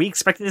twice. Are we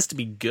expecting this to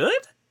be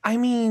good? I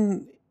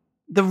mean,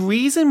 the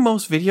reason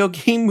most video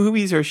game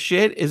movies are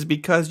shit is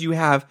because you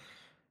have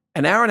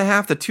an hour and a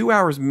half to 2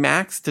 hours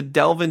max to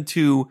delve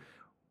into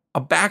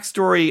a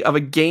backstory of a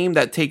game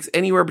that takes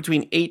anywhere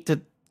between 8 to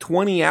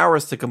 20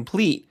 hours to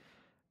complete.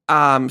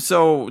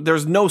 So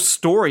there's no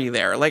story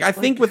there. Like I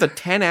think with a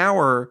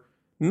 10-hour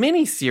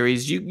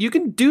miniseries, you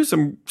can do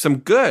some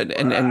good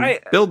and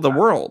build the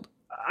world.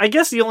 I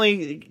guess all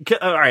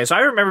right. So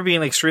I remember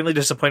being extremely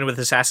disappointed with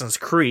Assassin's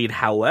Creed.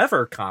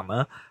 However,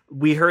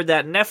 we heard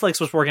that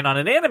Netflix was working on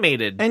an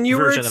animated and you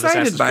were version of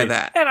Assassin's excited by Creed.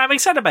 that, and I'm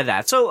excited by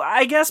that. So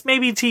I guess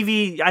maybe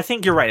TV. I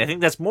think you're right. I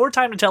think that's more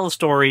time to tell a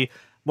story,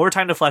 more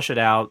time to flesh it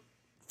out.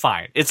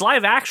 Fine. It's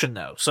live action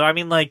though, so I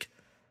mean, like,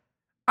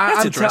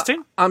 that's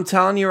interesting. I'm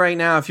telling you right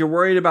now, if you're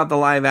worried about the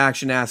live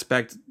action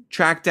aspect,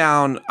 track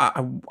down.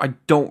 I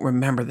don't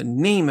remember the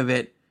name of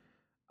it.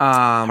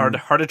 Hard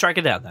to track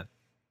it down then.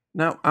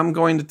 No, I'm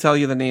going to tell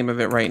you the name of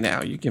it right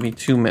now. You give me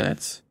 2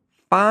 minutes.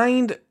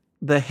 Find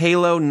the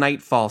Halo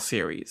Nightfall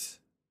series.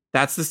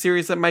 That's the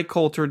series that Mike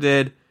Coulter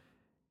did.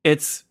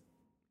 It's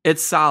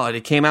solid.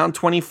 It came out in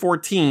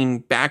 2014,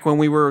 back when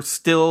we were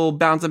still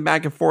bouncing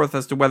back and forth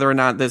as to whether or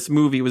not this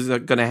movie was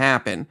going to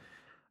happen.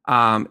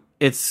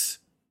 It's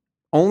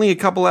only a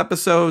couple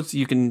episodes.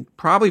 You can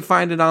probably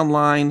find it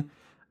online.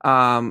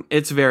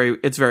 It's very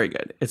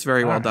good. It's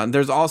very well done.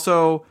 There's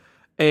also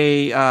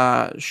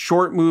a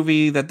short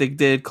movie that they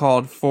did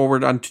called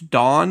Forward Unto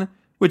Dawn,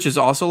 which is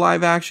also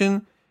live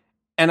action.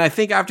 And I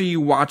think after you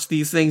watch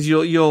these things,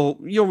 you'll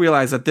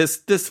realize that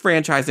this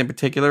franchise in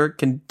particular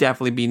can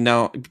definitely be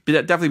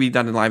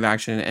done in live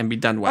action and be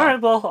done well. All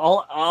right,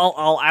 well,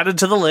 I'll add it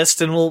to the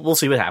list and we'll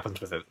see what happens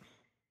with it.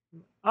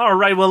 All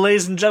right, well,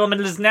 ladies and gentlemen,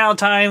 it is now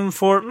time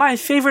for my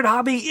favorite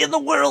hobby in the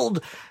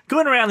world: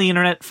 going around the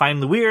internet, finding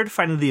the weird,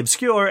 finding the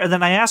obscure, and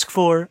then I ask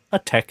for a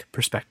tech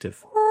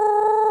perspective.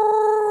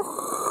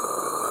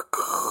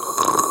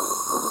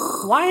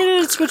 Why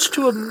did it switch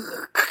to a...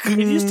 It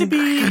used to be...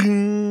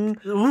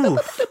 Ooh.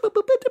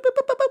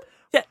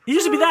 Yeah, it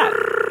used to be that.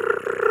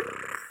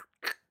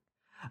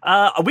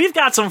 We've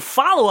got some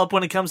follow-up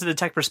when it comes to the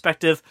tech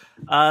perspective.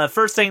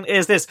 First thing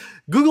is this.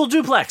 Google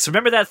Duplex.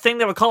 Remember that thing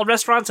that would call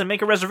restaurants and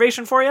make a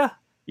reservation for you?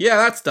 Yeah,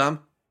 that's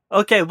dumb.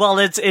 Okay, well,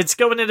 it's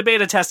going into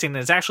beta testing.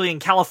 It's actually in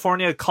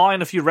California,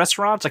 calling a few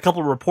restaurants. A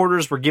couple of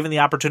reporters were given the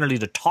opportunity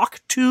to talk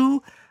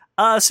to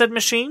said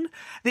machine.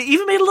 They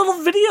even made a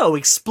little video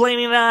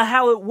explaining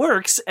how it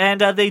works, and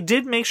they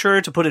did make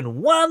sure to put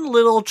in one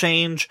little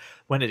change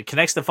when it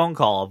connects the phone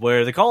call,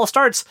 where the call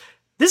starts.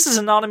 This is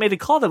an automated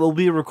call that will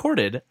be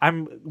recorded.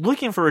 I'm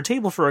looking for a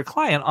table for a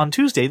client on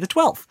Tuesday the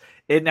 12th.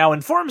 It now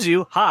informs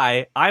you,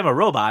 hi, I'm a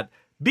robot.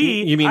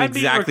 B, you mean I'm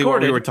exactly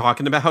what we were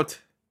talking about?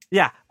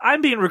 Yeah,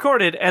 I'm being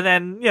recorded, and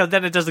then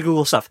then it does the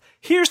Google stuff.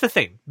 Here's the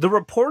thing: the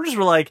reporters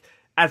were like,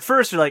 at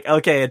first, they're like,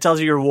 okay, it tells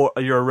you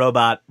you're a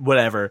robot,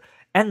 whatever,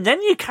 and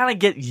then you kind of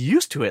get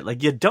used to it.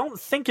 Like you don't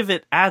think of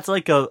it as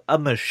like a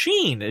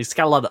machine. It's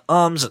got a lot of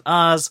ums and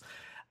ahs.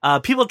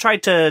 People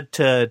tried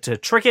to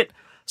trick it.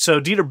 So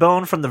Dieter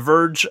Bohn from The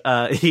Verge,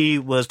 he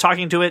was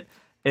talking to it.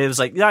 It was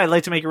like, yeah, I'd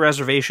like to make a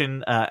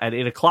reservation at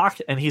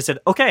 8:00, and he said,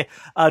 okay,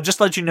 just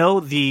to let you know,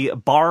 the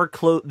bar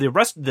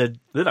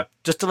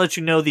just to let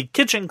you know, the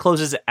kitchen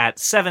closes at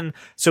 7,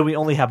 so we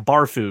only have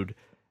bar food.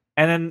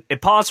 And then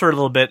it paused for a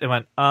little bit and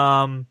went,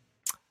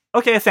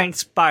 okay,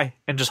 thanks, bye,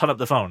 and just hung up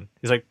the phone.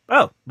 He's like,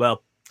 oh,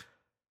 well,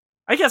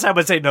 I guess I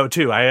would say no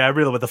too. I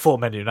really want the full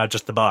menu, not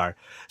just the bar.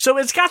 So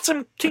it's got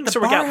some kinks to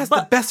work out. The bar has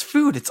the best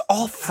food. It's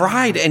all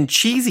fried and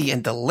cheesy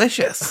and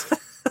delicious.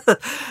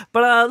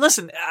 But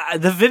listen,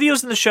 the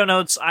video's in the show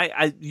notes.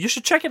 You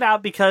should check it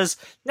out because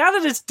now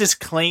that it's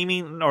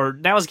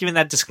now it's giving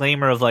that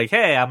disclaimer of like,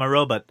 hey, I'm a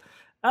robot.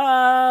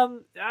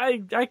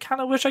 I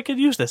kind of wish I could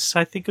use this.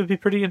 I think it would be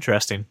pretty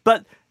interesting,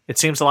 but it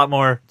seems a lot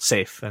more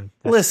safe. And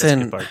that's a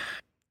good part.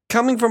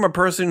 Coming from a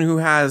person who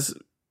has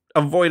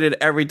avoided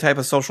every type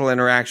of social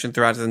interaction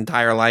throughout his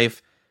entire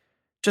life,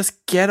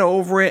 just get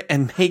over it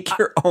and make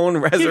your own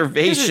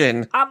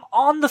reservation. I'm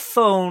on the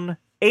phone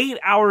 8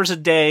 hours a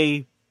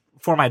day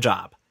for my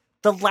job.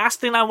 The last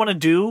thing I want to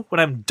do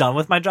when I'm done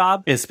with my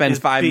job is spend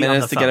 5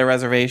 minutes to get a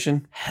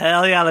reservation.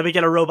 Hell yeah, let me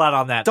get a robot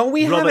on that. Don't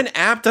we have an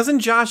app? Doesn't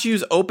Josh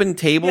use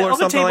OpenTable or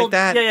something like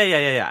that?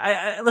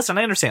 Yeah. Listen,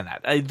 I understand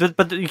that.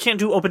 But you can't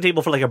do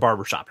OpenTable for like a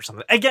barbershop or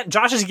something. Again,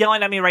 Josh is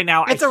yelling at me right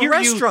now. It's a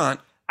restaurant.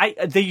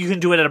 You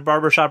can do it at a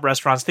barbershop,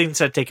 restaurants, things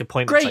that take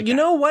appointments. Great. You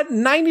know what?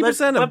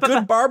 90% of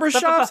good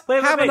barbershops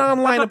have an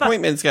online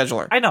appointment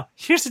scheduler. I know.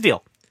 Here's the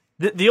deal.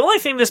 The only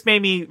thing this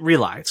made me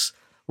realize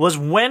was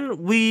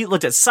when we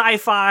looked at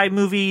sci-fi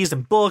movies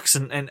and books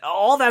and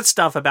all that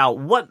stuff about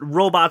what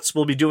robots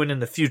will be doing in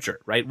the future,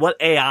 right? What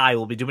AI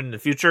will be doing in the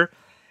future.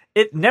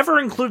 It never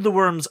included the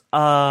words,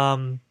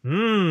 That's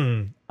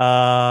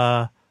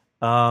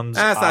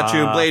not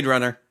true. Blade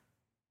Runner.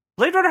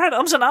 Blade Runner had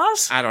ums and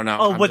ahs? I don't know.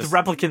 Oh, with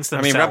replicants themselves.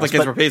 I mean,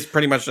 replicants were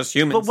pretty much just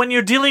humans. But when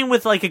you're dealing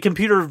with like a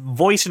computer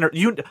voice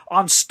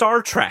on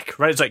Star Trek,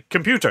 right? It's like,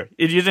 computer.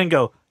 You didn't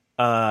go,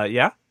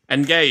 yeah?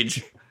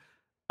 Engage.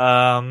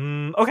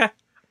 Okay.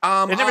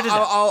 It never did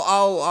that.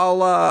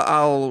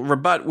 I'll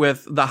rebut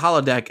with the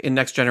holodeck in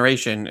Next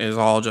Generation is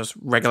all just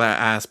regular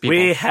ass people.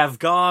 We have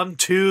gone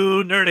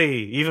too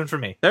nerdy, even for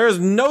me. There is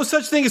no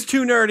such thing as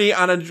too nerdy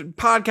on a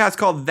podcast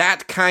called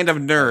That Kind of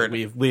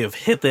Nerd. We have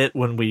hit it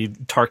when we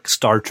talk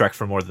Star Trek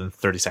for more than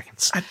 30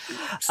 seconds.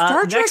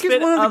 Star Trek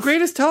is one of the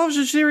greatest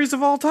television series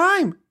of all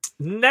time.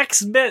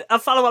 Next bit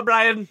of follow-up,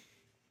 Brian.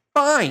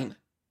 Fine.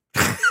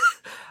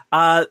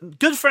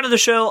 Good friend of the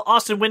show,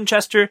 Austin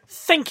Winchester.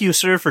 Thank you,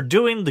 sir, for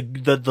doing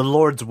the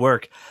Lord's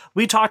work.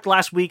 We talked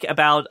last week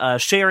about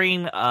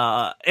sharing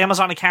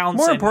Amazon accounts.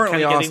 More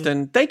importantly,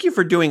 Austin, thank you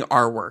for doing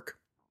our work.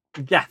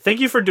 Yeah, thank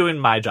you for doing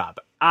my job.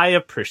 I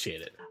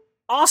appreciate it.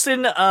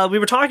 Austin, we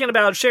were talking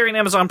about sharing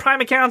Amazon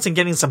Prime accounts and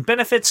getting some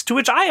benefits, to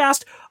which I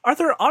asked, are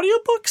there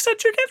audiobooks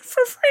that you get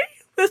for free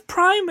with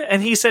Prime?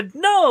 And he said,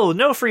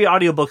 no free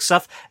audiobook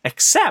stuff,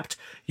 except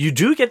you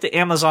do get the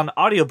Amazon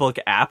audiobook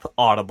app,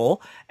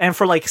 Audible, and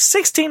for like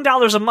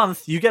 $16 a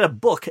month, you get a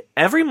book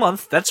every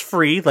month that's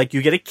free, like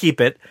you get to keep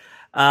it,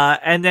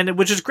 and then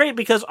which is great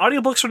because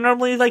audiobooks are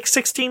normally like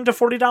 $16 to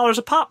 $40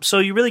 a pop, so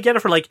you really get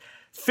it for like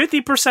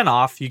 50%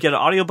 off. You get an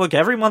audiobook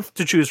every month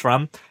to choose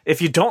from.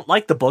 If you don't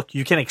like the book,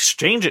 you can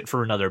exchange it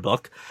for another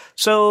book.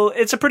 So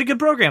it's a pretty good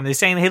program. They're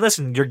saying, hey,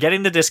 listen, you're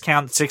getting the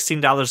discount,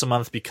 $16 a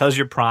month because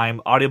you're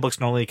Prime. Audiobooks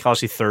normally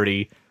cost you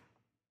 $30.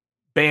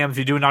 Bam, if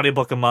you do an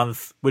audiobook a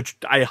month, which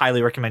I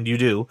highly recommend you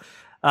do,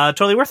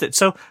 totally worth it.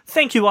 So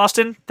thank you,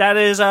 Austin. That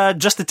is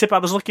just the tip I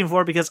was looking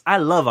for because I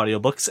love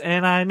audiobooks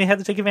and I may have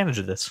to take advantage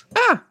of this.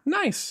 Ah,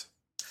 nice.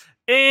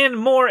 In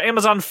more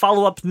Amazon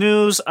follow-up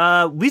news,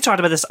 we talked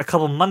about this a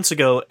couple months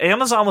ago.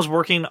 Amazon was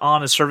working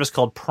on a service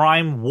called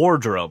Prime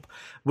Wardrobe,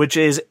 which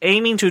is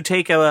aiming to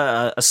take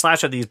a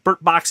slash at these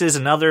Burt Boxes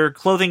and other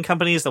clothing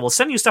companies that will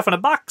send you stuff in a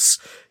box.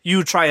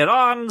 You try it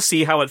on,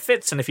 see how it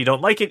fits, and if you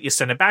don't like it, you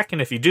send it back,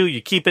 and if you do,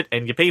 you keep it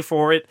and you pay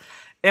for it.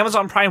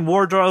 Amazon Prime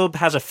Wardrobe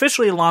has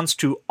officially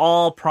launched to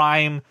all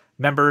Prime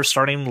members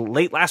starting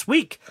late last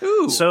week.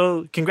 Ooh.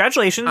 So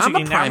congratulations. I'm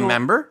a Prime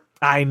member.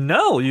 I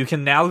know. You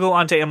can now go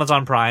onto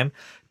Amazon Prime,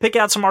 pick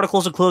out some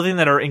articles of clothing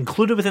that are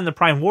included within the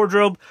Prime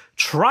Wardrobe,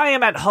 try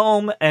them at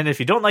home, and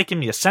if you don't like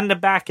them, you send them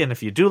back, and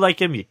if you do like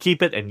them, you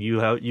keep it and you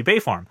pay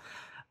for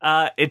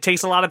them. It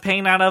takes a lot of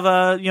pain out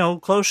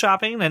of clothes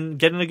shopping and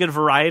getting a good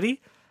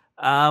variety.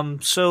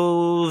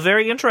 So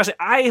very interesting.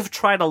 I have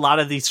tried a lot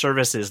of these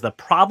services. The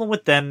problem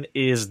with them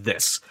is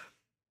this.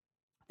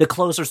 The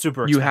clothes are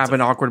super expensive. You have an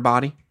awkward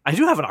body? I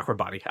do have an awkward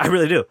body. I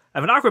really do. I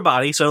have an awkward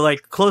body, so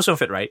like clothes don't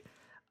fit right.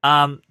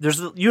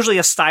 There's usually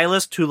a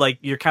stylist who like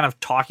you're kind of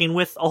talking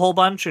with a whole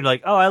bunch. You're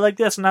like, oh, I like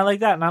this and I like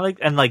that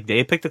and like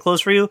they pick the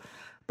clothes for you.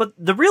 But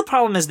the real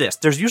problem is this: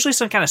 there's usually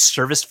some kind of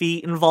service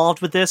fee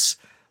involved with this,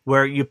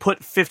 where you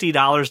put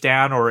 $50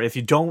 down, or if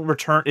you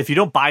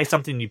don't buy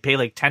something, you pay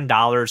like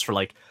 $10 for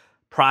like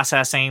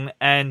processing,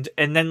 and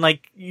then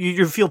like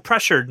you feel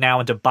pressured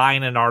now into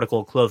buying an article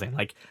of clothing.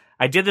 Like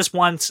I did this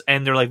once,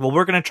 and they're like, well,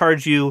 we're going to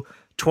charge you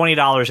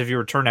 $20 if you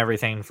return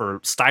everything for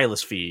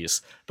stylist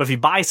fees, but if you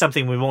buy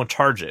something, we won't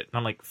charge it. And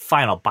I'm like,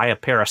 fine, I'll buy a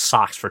pair of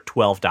socks for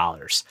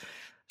 $12.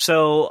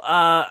 So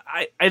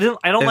I don't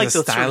like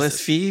those stylist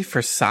services. fee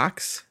for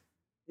socks.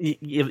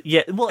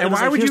 Yeah. Well, and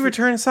why would you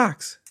return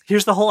socks?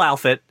 Here's the whole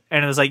outfit,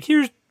 and it was like,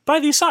 buy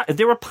these socks.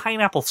 They were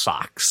pineapple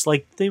socks.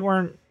 Like they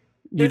weren't.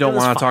 You don't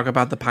want to talk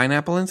about the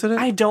pineapple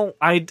incident? I don't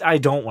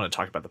want to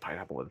talk about the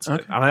pineapple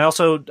incident. Okay. And I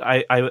also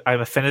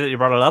I'm offended that you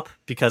brought it up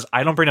because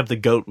I don't bring up the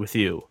goat with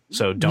you.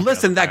 So don't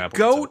listen. That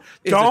goat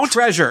is a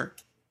treasure.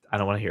 I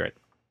don't want to hear it.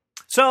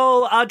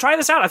 So try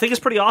this out. I think it's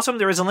pretty awesome.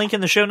 There is a link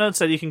in the show notes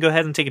that you can go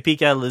ahead and take a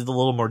peek at a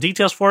little more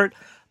details for it.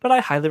 But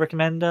I highly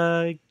recommend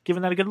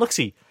giving that a good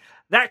look-see.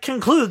 That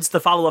concludes the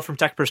follow-up from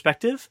Tech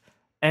Perspective.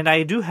 And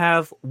I do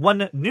have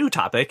one new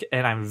topic,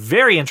 and I'm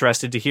very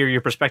interested to hear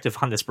your perspective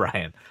on this,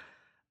 Brian.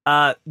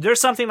 There's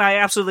something I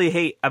absolutely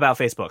hate about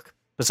Facebook,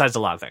 besides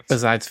a lot of things.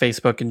 Besides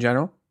Facebook in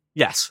general?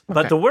 Yes,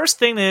 but the worst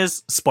thing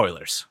is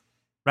spoilers,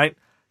 right?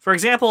 For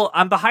example,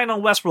 I'm behind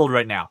on Westworld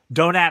right now.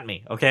 Don't at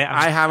me, okay?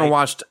 I haven't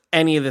watched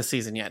any of this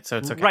season yet, so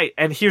it's okay. Right,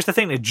 and here's the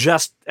thing. It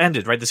just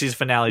ended, right? The season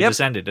finale just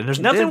ended. And there's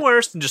nothing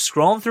worse than just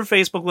scrolling through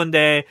Facebook one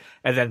day,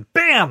 and then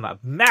bam, a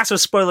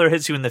massive spoiler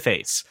hits you in the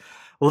face.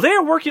 Well, they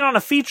are working on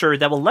a feature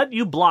that will let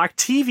you block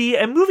TV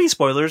and movie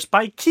spoilers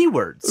by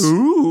keywords.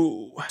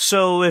 Ooh.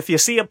 So if you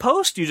see a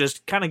post, you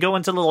just kind of go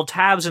into little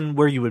tabs and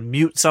where you would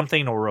mute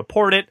something or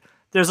report it.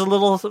 There's a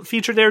little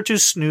feature there to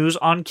snooze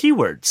on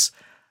keywords.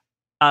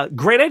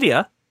 Great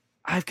idea.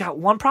 I've got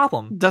one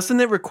problem. Doesn't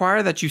it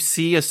require that you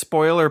see a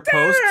spoiler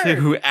post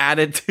to add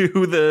it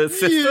to the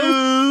system?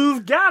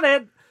 You've got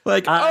it.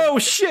 Like, oh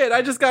shit,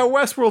 I just got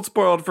Westworld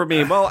spoiled for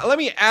me. Well, let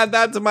me add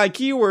that to my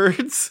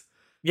keywords.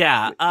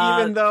 Yeah.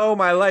 Even though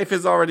my life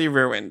is already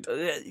ruined.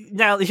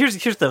 Now, here's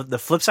the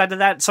flip side of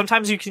that.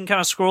 Sometimes you can kind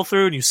of scroll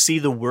through and you see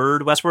the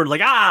word Westworld,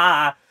 like,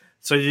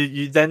 so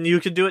then you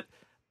can do it.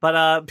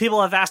 But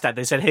people have asked that.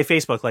 They said, hey,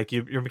 Facebook, like,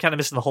 you're kind of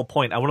missing the whole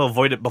point. I want to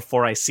avoid it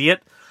before I see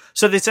it.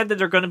 So they said that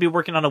they're going to be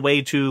working on a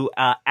way to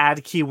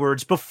add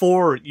keywords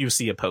before you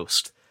see a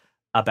post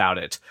about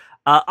it.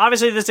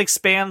 Obviously, this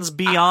expands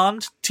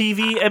beyond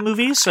TV and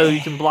movies, so you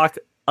can block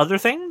other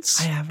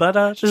things.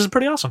 But this is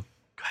pretty awesome.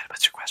 Go ahead.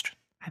 What's your question?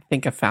 I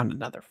think I found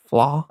another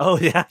flaw. Oh,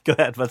 yeah. Go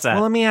ahead. What's that?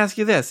 Well, let me ask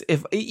you this.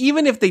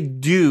 Even if they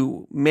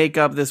do make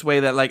up this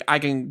way that, like, I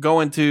can go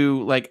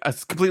into, like, a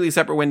completely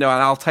separate window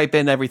and I'll type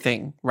in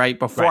everything, right,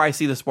 before I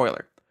see the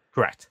spoiler.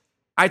 Correct.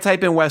 I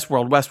type in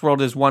Westworld.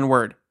 Westworld is one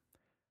word.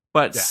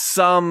 But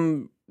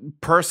some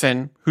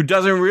person who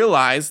doesn't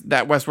realize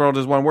that Westworld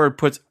is one word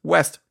puts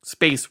West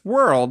space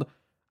world,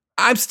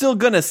 I'm still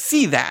going to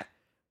see that.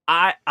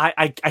 I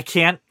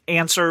can't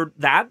answer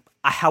that.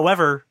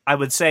 However, I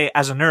would say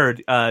as a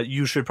nerd,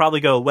 you should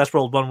probably go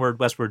Westworld one word,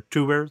 Westworld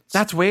two words.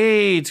 That's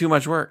way too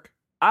much work.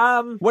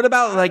 What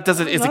about, like, is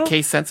it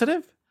case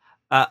sensitive?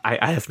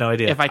 I have no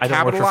idea. If I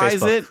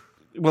capitalize it,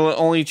 will it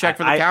only check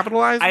for the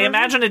capitalized? I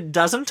imagine it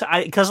doesn't.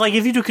 Because like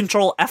if you do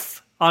Control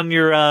F on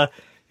your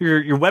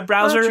web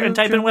browser and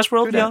type in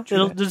Westworld,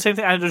 it'll do the same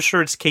thing. I'm just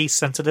sure it's case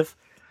sensitive.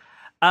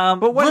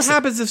 But what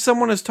happens if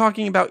someone is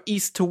talking about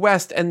east to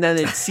west and then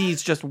it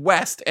sees just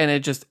west and it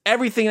just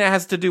everything that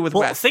has to do with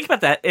west? Think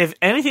about that. If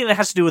anything that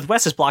has to do with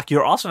west is blocked,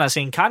 you're also not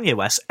seeing Kanye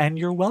West, and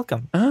you're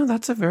welcome. Oh,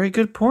 that's a very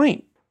good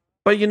point.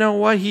 But you know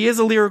what? He is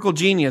a lyrical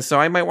genius, so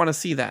I might want to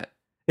see that.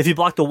 If you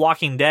block The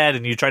Walking Dead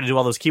and you try to do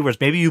all those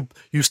keywords, maybe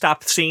you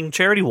stop seeing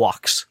charity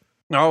walks.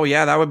 Oh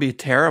yeah, that would be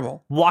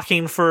terrible.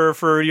 Walking for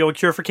a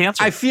cure for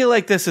cancer. I feel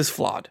like this is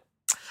flawed.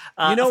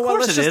 You know what?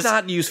 Let's just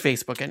not use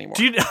Facebook anymore.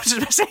 Do you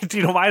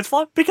know why it's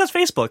flawed? Because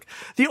Facebook.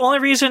 The only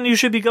reason you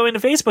should be going to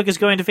Facebook is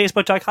going to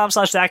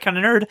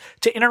facebook.com/thatkindofnerd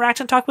to interact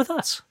and talk with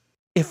us.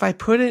 If I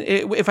put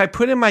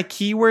in my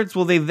keywords,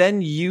 will they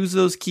then use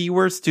those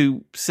keywords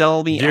to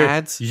sell me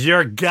ads?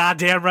 You're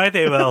goddamn right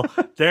they will.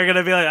 They're going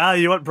to be like, oh,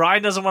 you know what?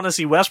 Brian doesn't want to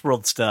see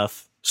Westworld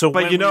stuff.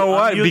 But you know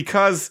what?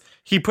 Because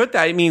he put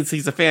that, it means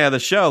he's a fan of the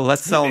show.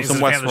 Let's sell him some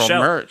Westworld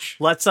merch.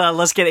 Let's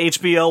get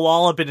HBO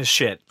all up in his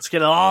shit. Let's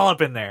get it all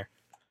up in there.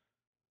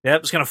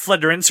 Yep, it's going to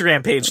flood their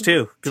Instagram page,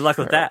 too. Good luck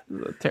with that.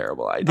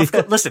 Terrible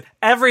idea. Listen,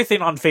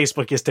 everything on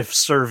Facebook is to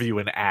serve you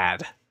an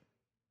ad.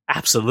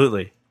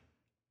 Absolutely.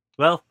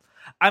 Well,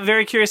 I'm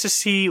very curious to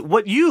see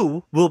what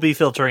you will be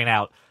filtering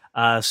out.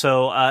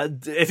 So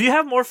if you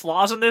have more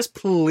flaws in this,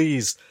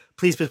 please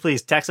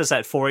text us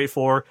at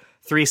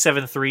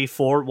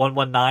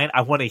 484-373-4119.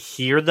 I want to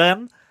hear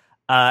them.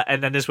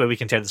 And then this way we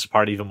can tear this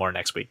apart even more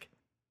next week.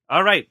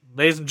 All right,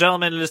 ladies and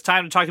gentlemen, it is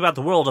time to talk about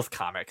the world of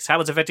comics,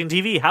 how it's affecting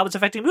TV, how it's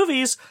affecting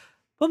movies,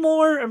 but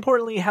more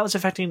importantly, how it's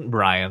affecting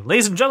Brian.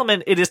 Ladies and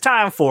gentlemen, it is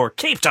time for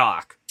Cape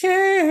Talk.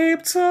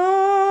 Cape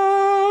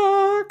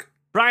Talk.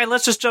 Brian,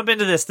 let's just jump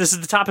into this. This is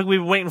the topic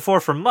we've been waiting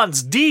for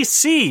months.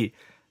 DC,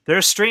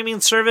 their streaming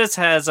service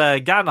has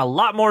gotten a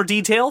lot more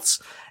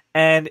details,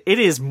 and it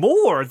is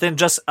more than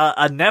just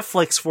a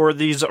Netflix for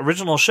these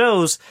original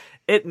shows.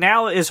 It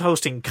now is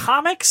hosting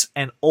comics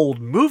and old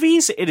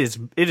movies. It is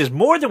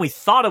more than we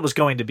thought it was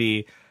going to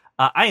be.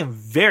 I am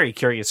very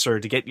curious,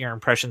 sir, to get your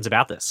impressions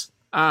about this.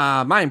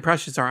 My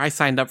impressions are I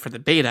signed up for the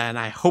beta, and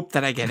I hope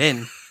that I get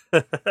in.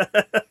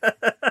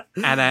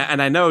 and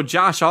I know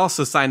Josh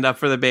also signed up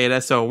for the beta,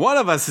 so one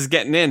of us is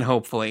getting in,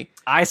 hopefully.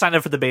 I signed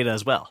up for the beta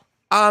as well.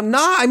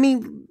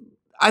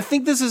 I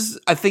think this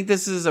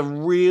is a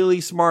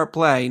really smart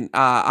play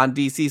on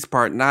DC's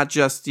part, not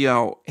just,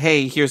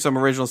 hey, here's some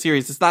original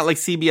series. It's not like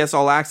CBS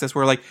All Access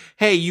where like,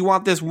 hey, you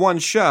want this one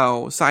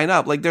show, sign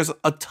up. Like there's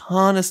a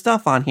ton of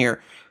stuff on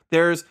here.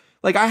 There's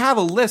like, I have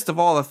a list of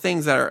all the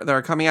things that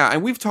are coming out,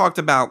 and we've talked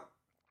about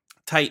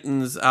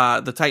Titans,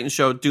 the Titans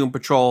show, Doom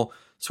Patrol,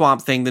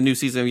 Swamp Thing, the new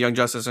season of Young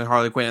Justice, and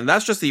Harley Quinn. And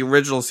that's just the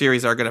original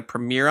series that are going to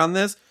premiere on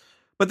this.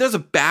 But there's a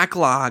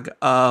backlog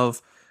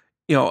of,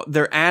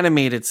 their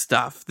animated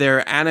stuff,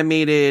 their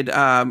animated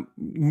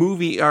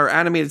movie or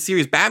animated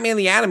series. Batman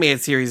the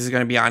Animated Series is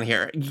going to be on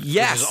here.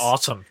 Yes. Which is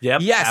awesome.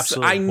 Yep. Yes.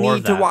 Absolutely. I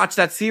need to watch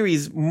that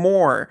series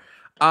more.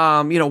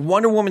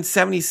 Wonder Woman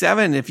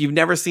 77, if you've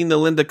never seen the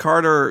Linda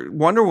Carter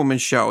Wonder Woman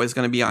show, is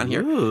going to be on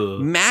here. Ooh.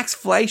 Max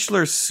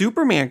Fleischler's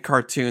Superman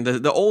cartoon,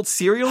 the old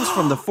serials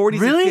from the 40s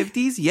Really? and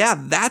 50s. Yeah,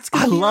 that's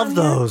going I to be love on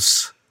here.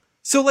 those.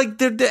 So,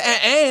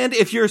 and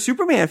if you're a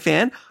Superman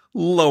fan,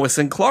 Lois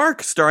and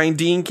Clark, starring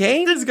Dean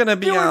Cain, is going to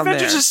be New on there.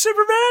 Adventures of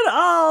Superman?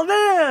 Oh,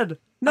 man.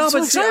 No, I'm so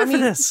but see, excited I mean,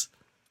 for this.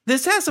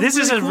 This has some This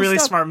is a cool really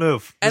stuff. smart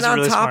move. And This is on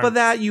really top smart. of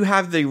that, you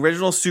have the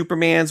original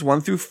Supermans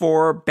 1 through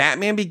 4,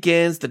 Batman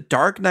Begins, The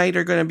Dark Knight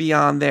are going to be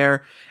on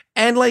there.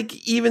 And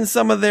even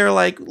some of their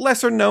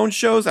lesser known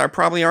shows that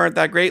probably aren't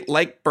that great,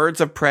 like Birds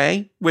of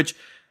Prey, which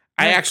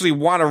I actually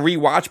want to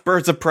rewatch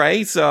Birds of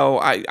Prey. So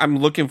I'm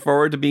looking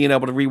forward to being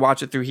able to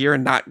rewatch it through here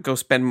and not go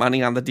spend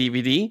money on the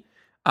DVD.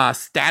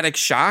 Static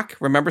Shock.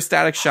 Remember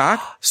Static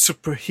Shock?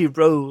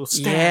 Superhero.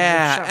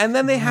 Yeah. Shock. And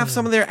then they have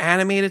some of their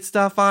animated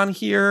stuff on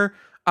here.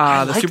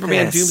 I The like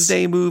Superman this.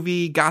 Doomsday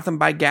movie, Gotham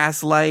by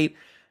Gaslight.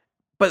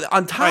 But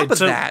on top Right, of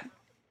so- that,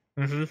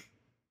 Mhm.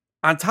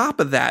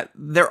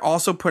 they're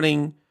also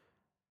putting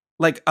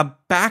a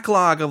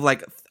backlog of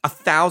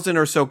 1,000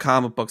 or so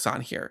comic books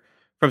on here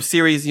from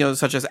series,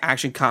 such as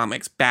Action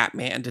Comics,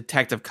 Batman,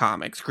 Detective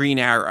Comics, Green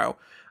Arrow,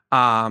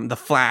 The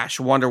Flash,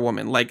 Wonder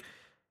Woman.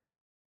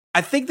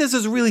 I think this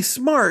is really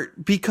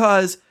smart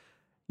because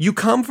you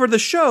come for the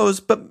shows,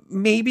 but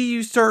maybe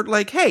you start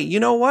hey, you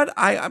know what?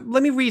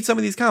 Let me read some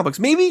of these comic books.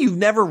 Maybe you've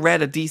never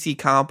read a DC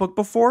comic book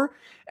before,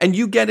 and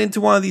you get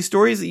into one of these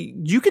stories.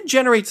 You could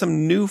generate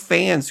some new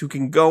fans who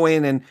can go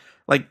in and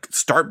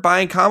start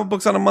buying comic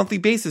books on a monthly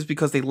basis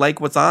because they like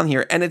what's on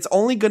here, and it's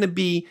only going to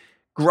be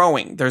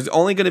growing. There's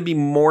only going to be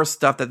more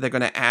stuff that they're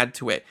going to add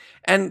to it,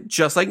 and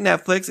just like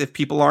Netflix, if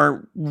people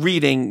aren't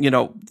reading,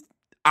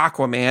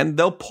 Aquaman,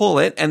 they'll pull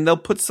it and they'll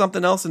put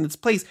something else in its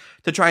place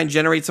to try and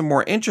generate some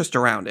more interest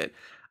around it.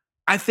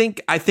 I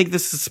think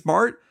this is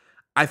smart.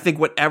 I think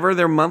whatever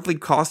their monthly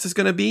cost is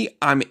going to be,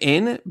 I'm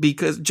in,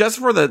 because just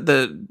for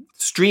the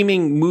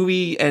streaming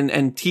movie and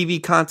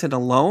TV content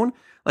alone,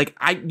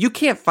 you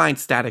can't find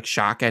Static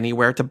Shock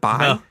anywhere to buy.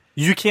 No,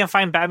 you can't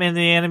find Batman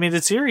the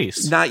Animated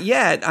Series. Not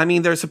yet. I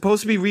mean, they're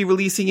supposed to be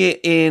re-releasing it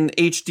in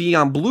HD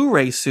on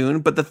Blu-ray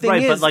soon, but the thing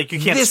Right, is, but, you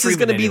can't this is stream it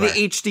going to be the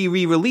anywhere. HD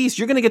re-release.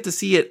 You're going to get to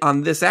see it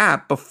on this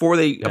app before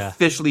they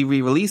officially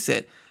re-release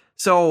it.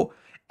 So,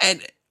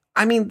 and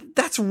I mean,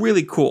 that's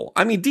really cool.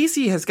 I mean,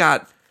 DC has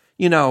got,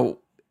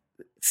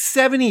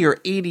 70 or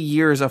 80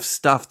 years of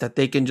stuff that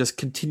they can just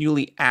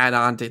continually add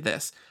on to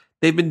this.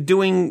 They've been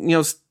doing,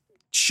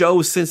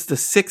 shows since the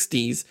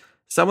 60s.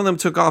 Some of them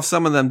took off,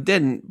 some of them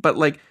didn't, but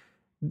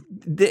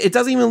it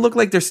doesn't even look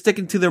like they're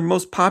sticking to their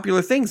most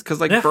popular things, because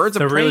Birds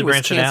of Prey really was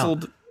branching out.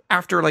 canceled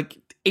after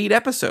 8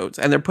 episodes,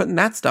 and they're putting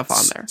that stuff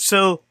on there.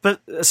 So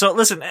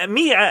listen,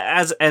 me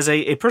as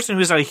a person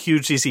who's not a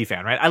huge DC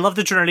fan, right? I love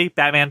the Trinity,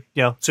 Batman,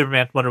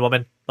 Superman, Wonder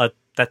Woman,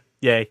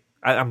 yay,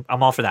 I'm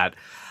all for that.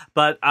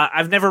 But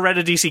I've never read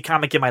a DC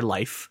comic in my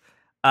life.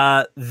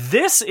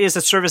 This is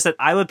a service that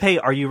I would pay.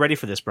 Are you ready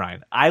for this,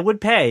 Brian? I would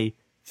pay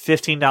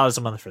 $15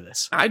 a month for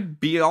this. I'd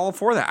be all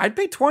for that. I'd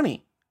pay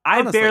 $20. I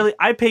honestly.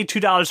 paid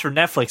 $2 for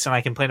Netflix, and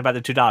I complain about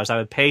the $2. I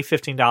would pay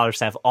 $15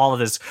 to have all of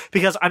this,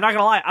 because I'm not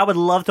gonna lie, I would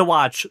love to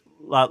watch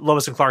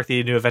Lois and Clark: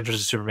 The New Adventures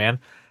of Superman.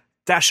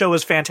 That show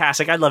was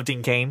fantastic. I love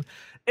Dean Cain.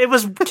 It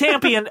was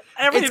campy, and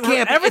everything.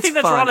 campy. Everything It's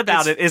that's fun. wrong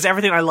about it is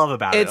everything I love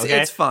about it.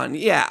 Okay? It's fun.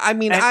 Yeah, I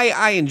mean, And-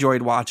 I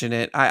enjoyed watching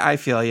it. I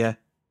feel you.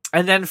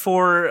 And then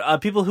for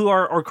people who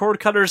are cord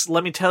cutters,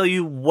 let me tell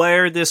you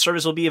where this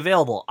service will be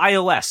available: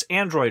 iOS,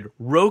 Android,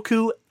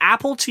 Roku,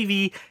 Apple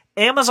TV,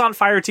 Amazon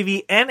Fire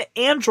TV, and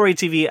Android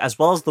TV, as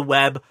well as the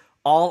web,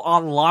 all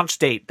on launch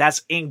date.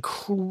 That's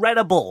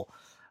incredible.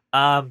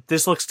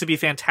 This looks to be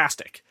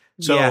fantastic.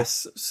 So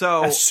yes.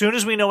 So as soon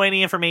as we know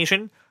any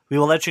information, we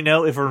will let you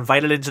know. If we're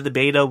invited into the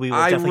beta, we will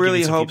I definitely really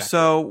give you some hope feedback.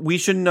 so. We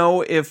should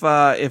know if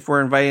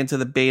we're invited into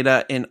the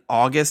beta in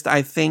August,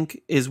 I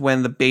think, is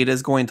when the beta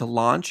is going to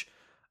launch.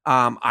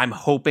 I'm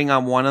hoping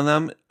on one of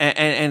them.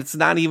 And it's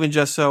not even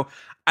just so.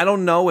 I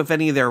don't know if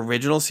any of their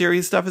original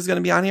series stuff is going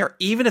to be on here,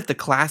 even if the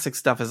classic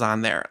stuff is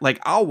on there.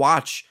 I'll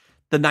watch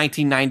the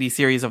 1990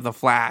 series of The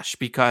Flash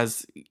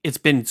because it's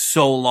been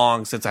so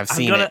long since I've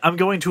seen it. I'm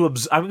going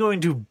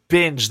to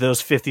binge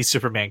those 50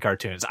 Superman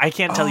cartoons. I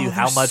can't tell you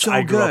how they're much so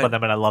I grew up good. on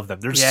them, and I love them.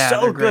 They're Yeah,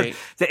 so they're good. great.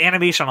 The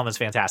animation on them is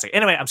fantastic.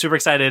 Anyway, I'm super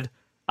excited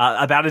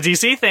about a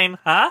DC thing.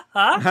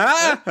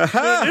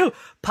 Huh? New.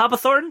 Papa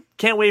Thornton,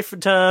 can't wait for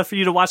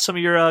you to watch some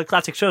of your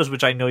classic shows,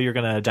 which I know you're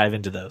going to dive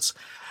into those.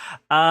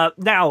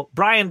 Now,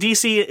 Brian,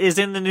 DC is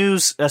in the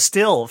news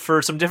still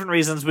for some different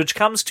reasons, which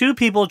comes to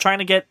people trying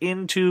to get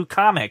into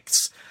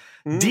comics.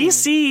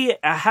 DC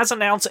has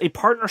announced a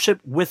partnership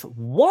with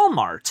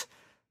Walmart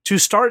to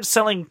start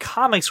selling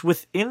comics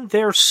within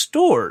their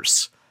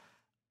stores.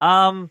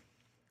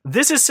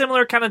 This is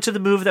similar kind of to the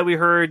move that we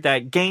heard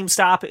that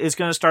GameStop is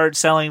going to start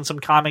selling some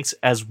comics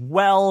as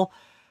well.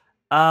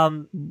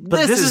 But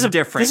this is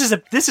different.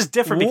 This is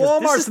different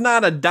because Walmart's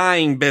not a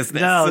dying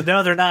business. No,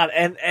 they're not.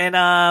 And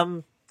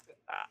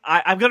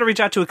I'm going to reach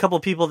out to a couple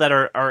of people that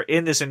are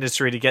in this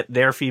industry to get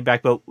their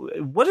feedback. But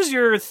what is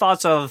your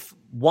thoughts of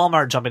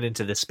Walmart jumping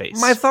into this space?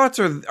 My thoughts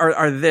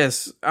are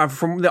this.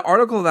 From the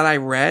article that I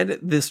read,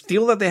 this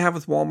deal that they have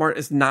with Walmart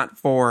is not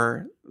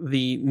for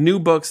the new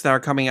books that are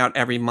coming out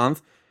every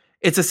month.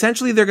 It's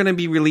essentially they're going to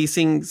be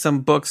releasing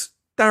some books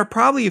that are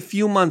probably a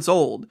few months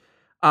old.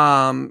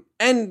 And,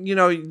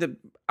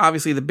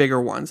 obviously the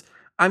bigger ones.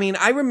 I mean,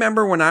 I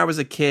remember when I was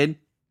a kid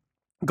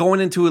going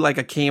into like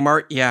a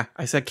Kmart. Yeah,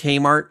 I said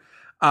Kmart.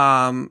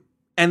 And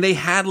they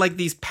had like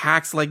these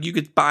packs, like you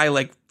could buy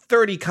like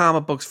 30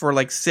 comic books for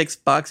like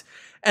 $6.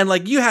 And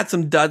like you had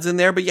some duds in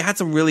there, but you had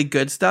some really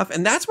good stuff.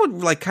 And that's what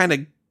like kind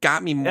of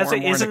got me more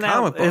and more into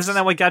comic books. Isn't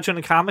that what got you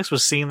into comics?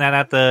 Was seeing that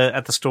at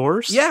the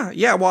stores?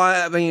 Yeah. Well,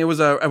 I mean, it was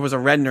a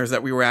Redner's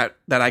that we were at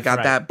that I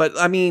got that. But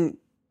I mean,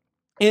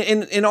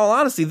 in all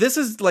honesty, this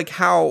is like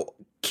how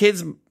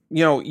kids,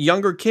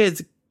 younger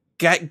kids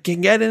can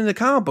get into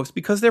comic books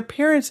because their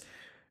parents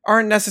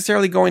aren't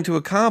necessarily going to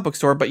a comic book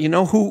store, but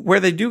where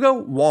they do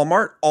go?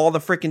 Walmart all the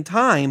freaking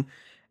time.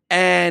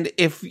 And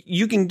if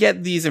you can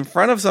get these in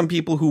front of some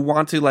people who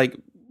want to like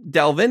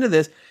delve into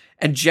this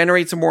and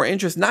generate some more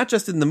interest, not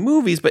just in the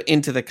movies, but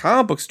into the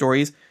comic book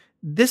stories,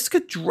 this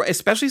could,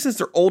 especially since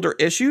they're older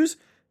issues,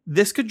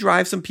 this could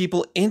drive some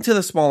people into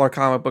the smaller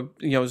comic book,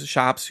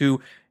 shops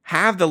who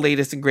have the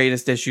latest and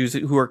greatest issues,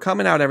 who are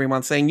coming out every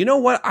month saying, you know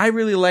what, I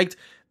really liked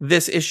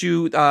this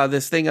issue,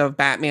 this thing of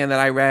Batman that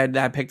I read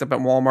that I picked up at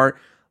Walmart.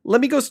 Let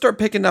me go start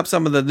picking up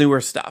some of the newer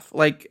stuff.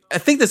 Like, I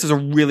think this is a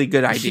really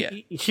good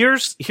idea.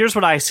 Here's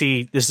what I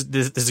see. This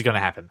is going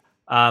to happen.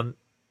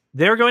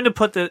 They're going to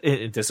put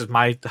this is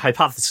my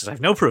hypothesis. I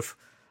have no proof.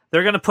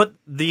 They're going to put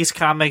these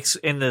comics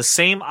in the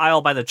same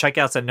aisle by the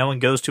checkouts that no one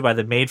goes to, by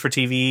the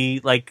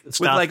made-for-TV like stuff,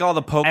 with like all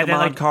the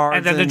Pokemon cards,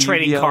 and then the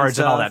trading cards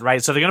and all that,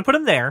 right? So they're going to put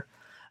them there,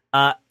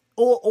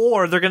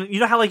 or they're going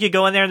to, how like you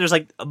go in there and there's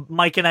like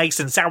Mike and Ike's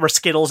and sour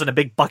Skittles in a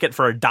big bucket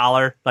for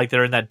 $1, like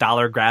they're in that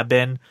dollar grab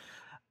bin.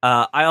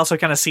 I also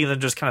kind of see them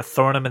just kind of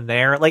throwing them in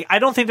there. Like, I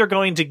don't think they're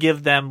going to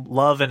give them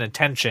love and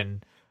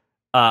attention,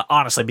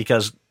 honestly,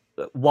 because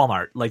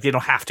Walmart, like, they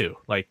don't have to.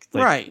 Like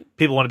right.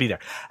 People want to be there.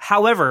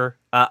 However,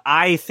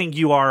 I think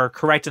you are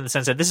correct in the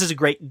sense that this is a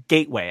great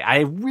gateway. I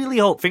really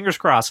hope, fingers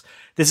crossed,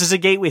 this is a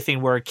gateway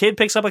thing where a kid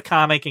picks up a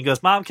comic and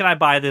goes, Mom, can I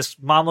buy this?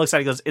 Mom looks at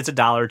it and goes, it's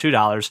 $1,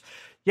 $2.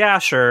 Yeah,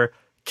 sure.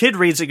 Kid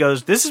reads it,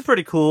 goes, this is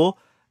pretty cool.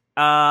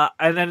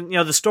 And then,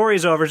 the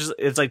story's over.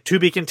 It's like to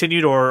be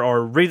continued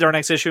or read our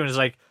next issue. And it's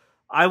like,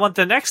 I want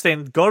the next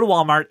thing. Go to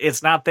Walmart.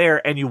 It's not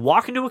there. And you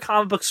walk into a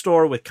comic book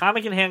store with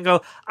comic in hand,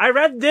 go, I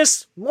read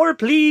this, more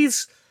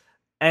please.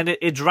 And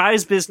it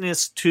drives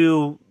business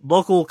to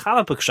local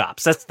comic book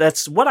shops.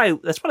 That's what I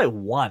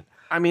want.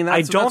 I mean,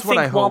 I don't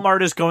think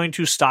Walmart is going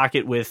to stock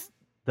it with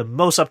the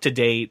most up to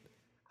date.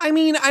 I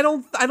mean, I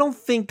don't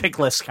think pick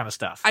list kind of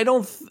stuff.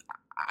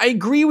 I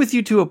agree with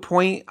you to a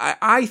point.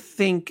 I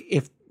think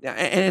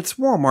and it's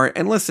Walmart,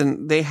 and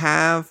listen, they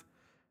have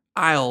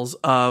aisles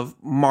of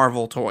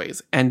Marvel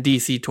toys and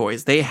DC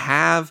toys. They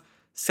have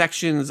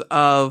sections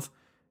of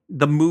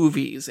the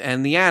movies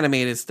and the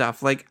animated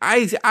stuff. Like,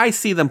 I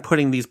see them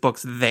putting these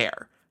books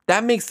there.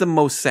 That makes the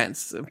most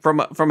sense from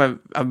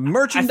a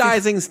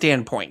merchandising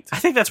standpoint. I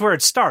think that's where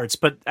it starts,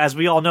 but as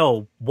we all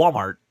know,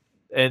 Walmart,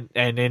 and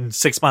in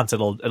 6 months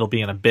it'll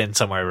be in a bin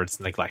somewhere where it's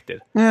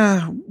neglected.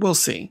 Yeah, we'll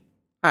see.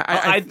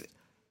 I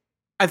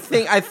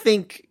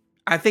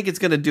think it's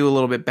going to do a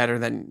little bit better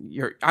than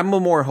I'm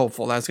more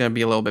hopeful that's going to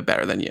be a little bit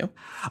better than you.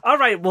 All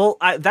right. Well,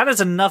 that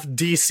is enough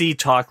DC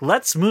talk.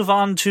 Let's move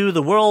on to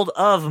the world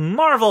of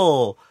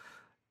Marvel.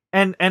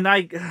 And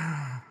let's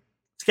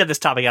get this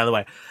topic out of the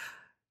way.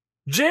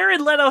 Jared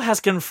Leto has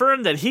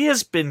confirmed that he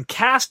has been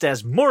cast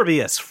as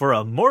Morbius for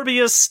a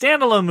Morbius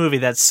standalone movie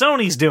that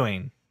Sony's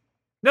doing.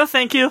 No,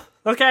 thank you.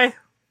 Okay.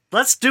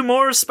 Let's do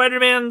more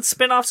Spider-Man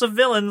spin-offs of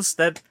villains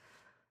that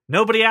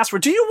nobody asked for.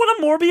 Do you want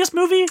a Morbius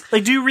movie?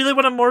 Like, do you really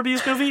want a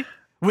Morbius movie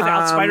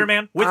without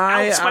Spider-Man?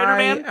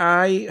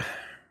 Spider-Man?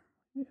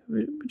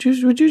 Would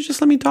you just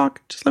let me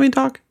talk? Just let me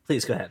talk.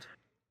 Please go ahead.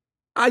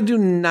 I do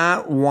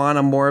not want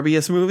a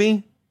Morbius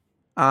movie.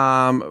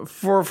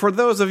 For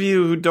those of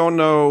you who don't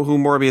know who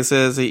Morbius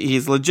is,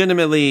 he's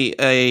legitimately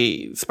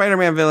a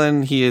Spider-Man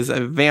villain. He is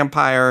a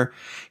vampire.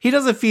 He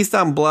doesn't feast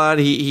on blood.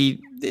 He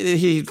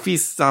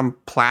feasts on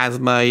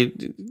plasma.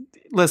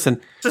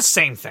 Listen, it's the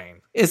same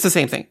thing. It's the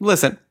same thing.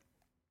 Listen.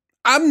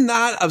 I'm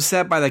not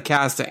upset by the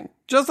casting.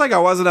 Just like I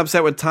wasn't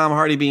upset with Tom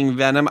Hardy being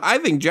Venom, I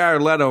think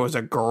Jared Leto is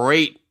a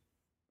great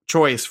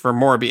choice for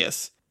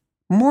Morbius.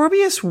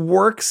 Morbius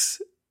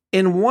works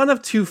in one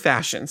of two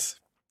fashions.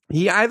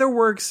 He either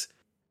works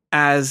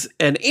as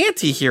an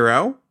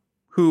anti-hero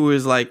who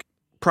is like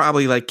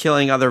probably like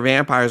killing other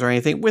vampires or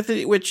anything with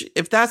it, which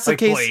if that's the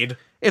case, Blade.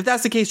 If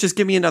that's the case, just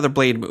give me another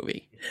Blade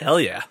movie.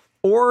 Hell yeah.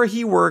 Or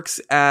he works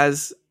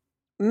as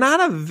not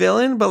a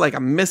villain, but like a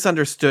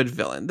misunderstood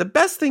villain. The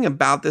best thing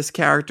about this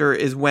character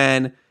is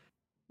when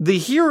the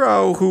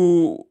hero,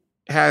 who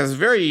has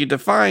very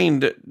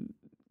defined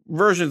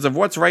versions of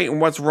what's right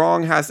and what's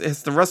wrong,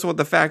 has to wrestle with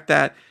the fact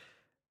that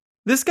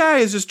this guy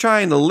is just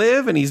trying to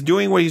live, and he's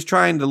doing what he's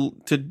trying to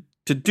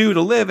do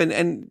to live,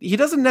 and he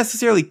doesn't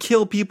necessarily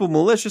kill people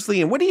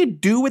maliciously. And what do you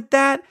do with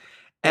that?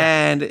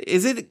 And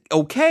is it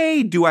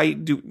okay?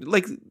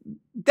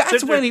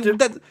 That's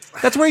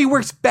where he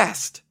works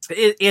best.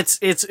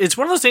 It's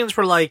one of those things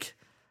where, like,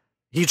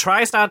 he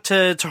tries not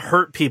to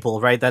hurt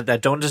people, right?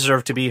 That don't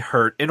deserve to be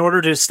hurt in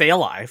order to stay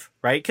alive,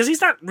 right? Because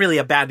he's not really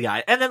a bad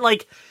guy. And then,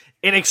 like,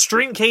 in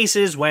extreme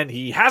cases, when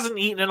he hasn't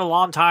eaten in a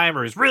long time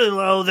or he's really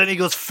low, then he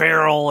goes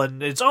feral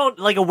and it's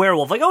like a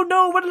werewolf. Like, oh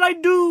no, what did I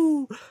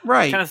do?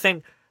 Right. Kind of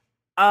thing.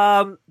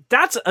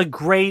 That's a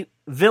great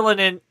villain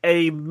in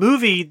a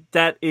movie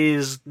that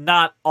is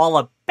not all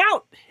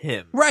about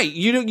him. Right.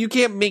 You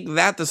can't make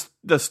that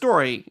the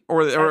story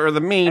or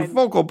the main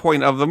focal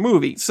point of the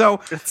movie. So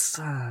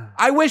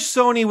I wish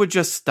Sony would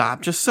just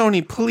stop. Just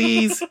Sony,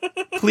 please,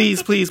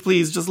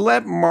 please, just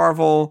let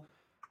Marvel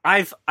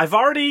I've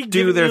already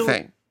do their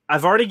thing.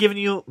 I've already given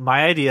you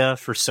my idea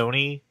for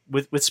Sony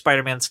with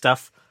Spider-Man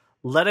stuff.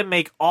 Let them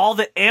make all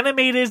the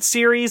animated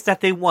series that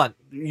they want.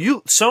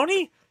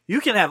 Sony,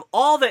 you can have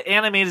all the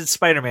animated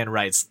Spider-Man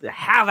rights.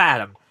 Have at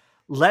them.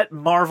 Let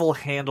Marvel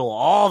handle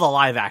all the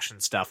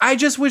live-action stuff. I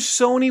just wish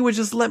Sony would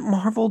just let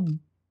Marvel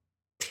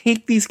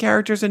take these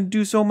characters and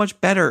do so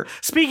much better.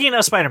 Speaking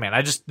of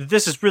Spider-Man,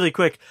 this is really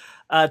quick.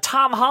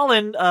 Tom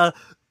Holland,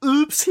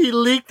 oops, he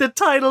leaked the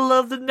title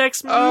of the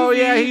next movie. Oh,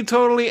 yeah, he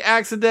totally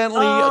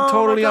accidentally,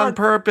 on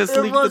purpose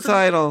leaked the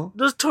title.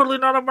 There's totally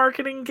not a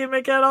marketing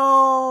gimmick at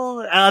all.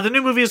 The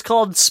new movie is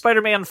called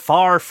Spider-Man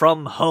Far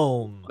From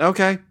Home.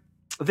 Okay.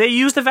 They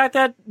used the fact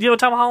that,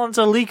 Tom Holland's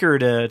a leaker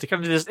to kind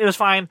of do this. It was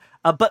fine.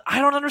 But I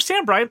don't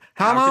understand, Brian.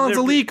 Tom Holland's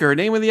a leaker.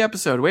 Name of the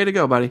episode. Way to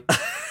go, buddy.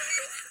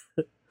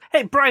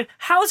 Hey, Brian,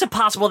 how is it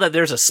possible that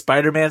there's a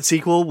Spider-Man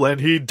sequel when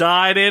he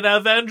died in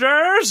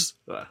Avengers?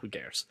 Who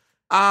cares?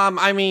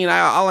 I mean,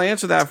 I'll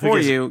answer that for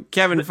you.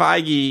 Kevin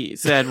Feige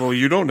said, well,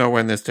 you don't know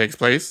when this takes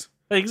place.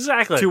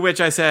 Exactly. To which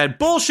I said,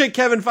 bullshit,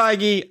 Kevin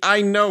Feige.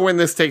 I know when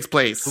this takes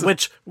place.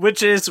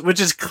 Which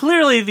is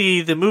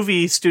clearly the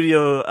movie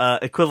studio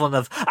equivalent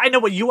of, I know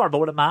what you are, but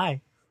what am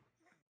I?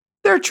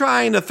 They're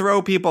trying to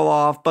throw people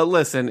off. But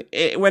listen,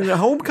 when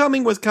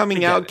Homecoming was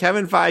coming out,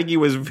 Kevin Feige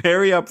was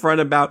very upfront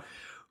about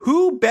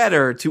who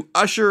better to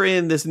usher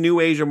in this new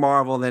age of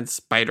Marvel than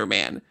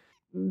Spider-Man.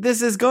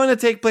 This is going to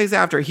take place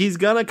after. He's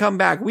going to come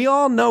back. We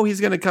all know he's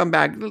going to come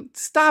back.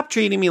 Stop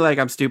treating me like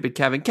I'm stupid,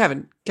 Kevin.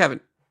 Kevin.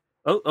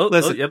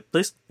 Listen, yep,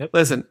 please. Yep.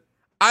 Listen,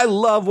 I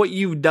love what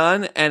you've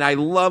done, and I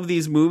love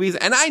these movies,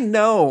 and I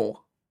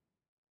know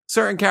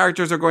certain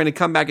characters are going to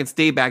come back and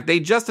stay back. They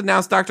just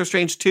announced Doctor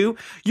Strange 2.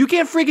 You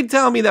can't freaking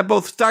tell me that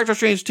both Doctor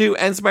Strange 2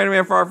 and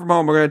Spider-Man Far From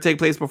Home are going to take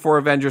place before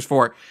Avengers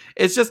 4.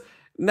 It's just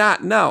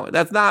no,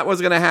 that's not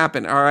what's going to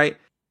happen, all right?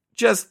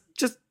 Just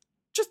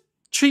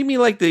treat me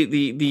like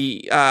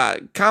the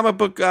comic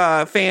book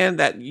fan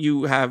that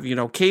you have,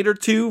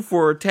 catered to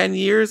for 10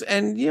 years,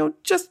 and,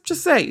 just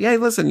say, hey,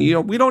 listen,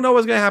 we don't know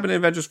what's going to happen in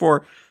Avengers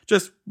 4.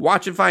 Just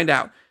watch and find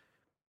out.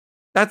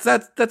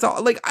 That's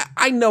all. Like,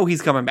 I know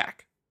he's coming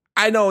back.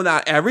 I know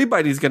not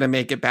everybody's going to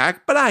make it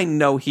back, but I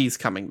know he's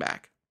coming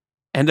back.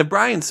 End of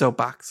Brian's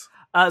soapbox.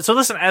 So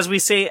listen, as we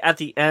say at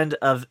the end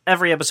of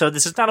every episode,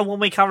 this is not a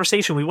one-way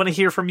conversation. We want to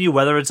hear from you,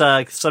 whether it's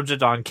a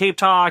subject on Cape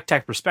Talk,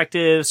 Tech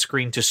Perspective,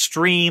 Screen to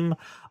Stream,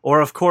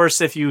 or of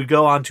course, if you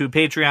go onto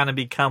Patreon and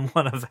become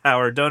one of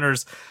our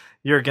donors,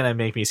 you're going to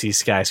make me see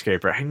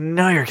Skyscraper. I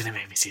know you're going to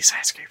make me see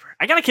Skyscraper.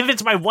 I got to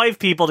convince my wife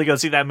people to go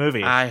see that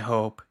movie. I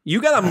hope.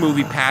 You got a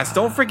movie pass.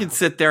 Don't freaking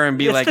sit there and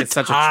be like it's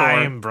such a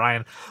chore.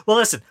 Brian. Well,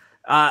 listen.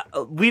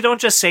 We don't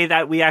just say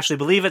that, we actually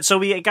believe it. So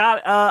we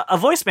got a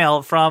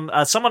voicemail from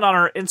someone on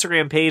our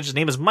Instagram page. His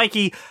name is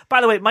Mikey. By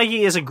the way,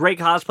 Mikey is a great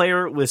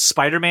cosplayer with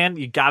Spider-Man.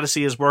 You got to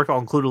see his work. I'll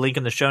include a link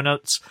in the show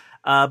notes.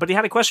 But he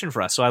had a question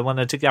for us, so I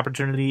wanted to take the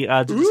opportunity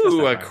to discuss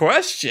that. A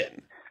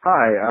question.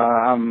 Hi,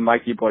 I'm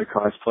Mikey Boy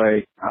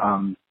Cosplay.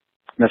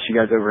 Messaged you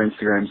guys over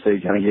Instagram, so you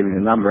kind of gave me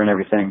the number and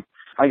everything.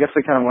 I guess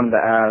I kind of wanted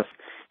to ask,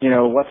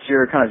 what's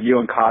your kind of view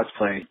on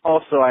cosplay?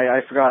 Also,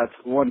 I forgot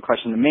one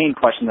question, the main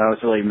question that I was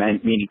really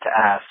meaning to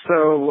ask.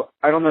 So,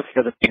 I don't know if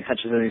you guys are paying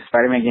attention to the new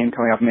Spider-Man game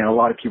coming up. I mean, a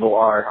lot of people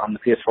are on the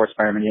PS4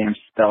 Spider-Man games.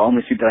 The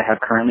only suit that I have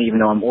currently, even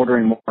though I'm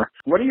ordering more.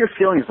 What are your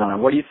feelings on it?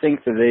 What do you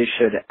think that they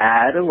should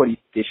add? What do you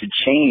think they should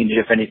change,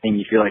 if anything,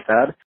 you feel like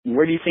that?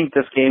 Where do you think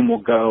this game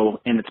will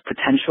go in its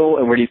potential,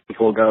 and where do you think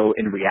it will go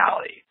in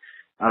reality?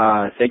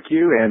 Thank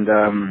you,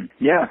 and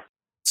yeah.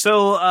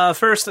 So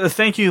first,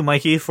 thank you,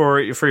 Mikey,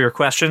 for your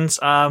questions.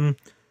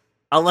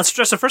 Let's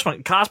address the first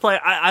one. Cosplay.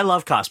 I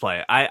love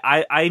cosplay.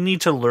 I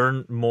need to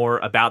learn more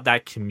about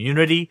that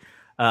community.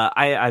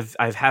 I've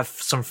have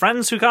some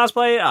friends who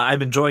cosplay.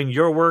 I'm enjoying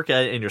your work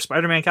in your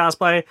Spider-Man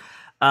cosplay.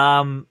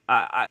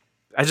 I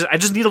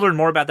just need to learn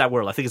more about that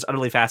world. I think it's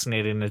utterly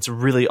fascinating. It's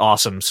really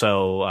awesome.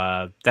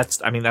 So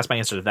that's my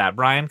answer to that.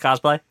 Brian,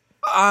 cosplay.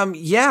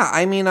 Yeah,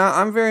 I mean,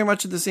 I'm very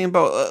much in the same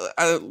boat.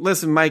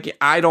 Listen, Mike,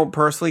 I don't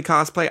personally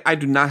cosplay. I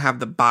do not have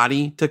the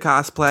body to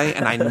cosplay,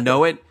 and I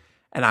know it,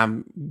 and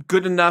I'm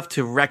good enough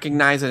to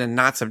recognize it and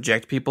not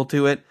subject people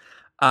to it.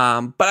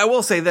 But I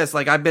will say this,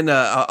 like, I've been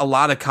to a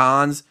lot of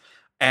cons,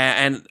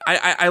 and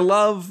I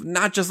love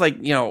not just, like,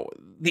 you know,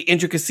 the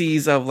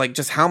intricacies of, like,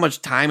 just how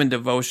much time and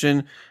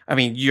devotion, I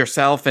mean,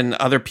 yourself and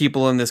other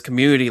people in this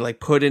community, like,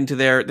 put into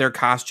their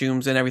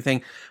costumes and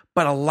everything,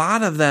 but a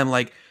lot of them,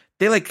 like,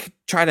 they like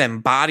try to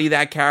embody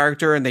that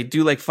character and they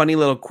do like funny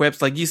little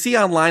quips. Like you see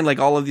online, like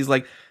all of these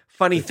like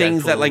funny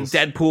things that like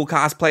Deadpool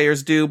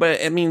cosplayers do.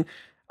 But I mean,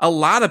 a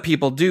lot of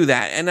people do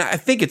that. And I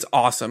think it's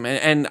awesome.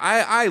 And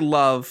I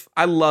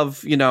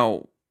love, you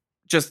know,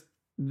 just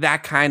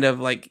that kind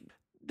of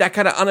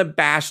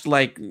unabashed,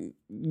 like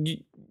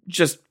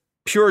just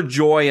pure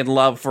joy and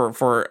love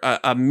for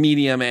a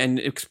medium and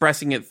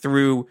expressing it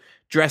through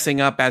dressing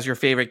up as your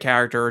favorite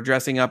character or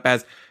dressing up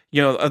as,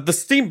 you know, the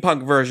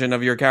steampunk version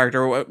of your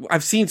character.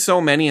 I've seen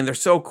so many and they're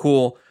so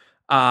cool.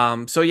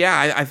 So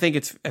yeah, I think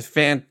it's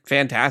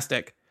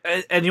fantastic.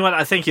 And you know what?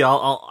 I think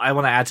I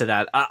want to add to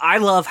that. I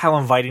love how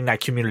inviting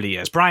that community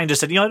is. Brian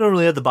just said, you know, I don't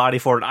really have the body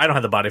for it. I don't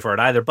have the body for it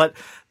either. But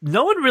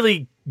no one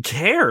really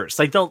cares.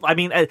 Like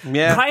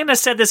Brian has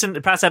said this in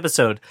the past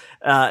episode.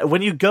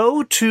 When you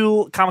go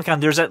to Comic-Con,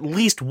 there's at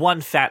least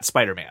one fat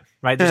Spider-Man,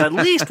 right? There's at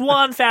least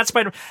one fat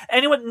Spider-Man.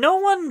 And you know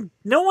what?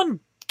 No one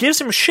gives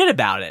him shit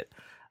about it.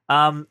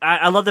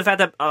 I love the fact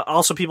that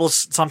also people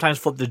sometimes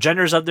flip the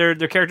genders of their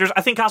characters. I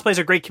think cosplay is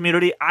a great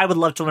community. I would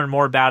love to learn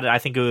more about it. I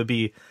think it would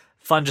be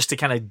fun just to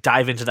kind of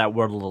dive into that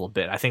world a little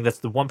bit. I think that's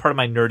the one part of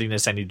my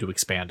nerdiness I need to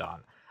expand on.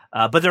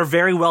 But they're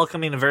very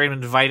welcoming and very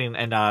inviting.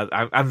 And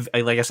I'm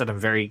like I said, I'm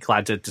very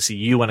glad to see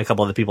you and a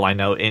couple of the people I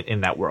know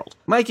in that world.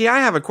 Mikey, I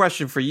have a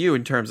question for you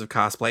in terms of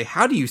cosplay.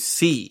 How do you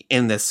see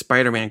in this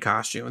Spider-Man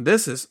costume?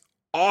 This is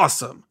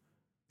awesome.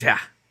 Yeah.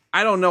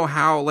 I don't know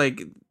how,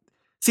 like...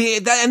 See,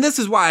 and this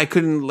is why I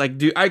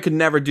could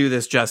never do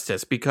this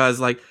justice, because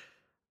like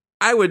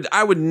I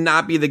would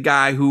not be the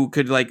guy who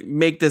could like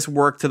make this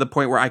work to the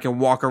point where I can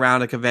walk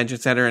around a convention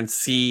center and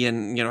see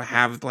and, you know,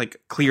 have like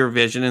clear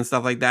vision and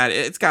stuff like that.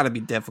 It's got to be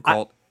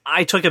difficult.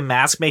 I took a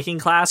mask making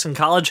class in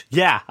college.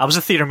 Yeah, I was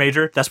a theater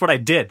major. That's what I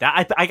did.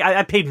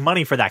 I paid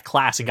money for that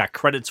class and got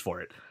credits for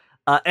it.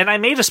 And I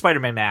made a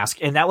Spider-Man mask,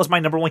 and that was my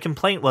number one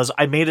complaint. Was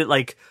I made it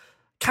like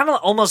kind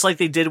of almost like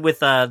they did with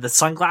the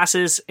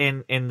sunglasses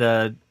in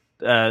the.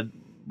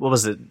 What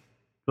was it?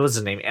 What was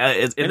his name?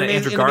 In the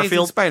Andrew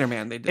Garfield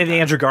Spider-Man, they did in the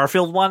Andrew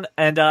Garfield one,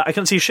 and I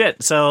couldn't see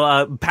shit.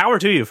 So power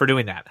to you for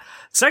doing that.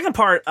 Second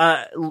part,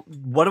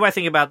 what do I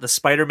think about the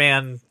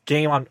Spider-Man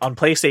game on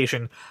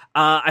PlayStation?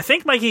 I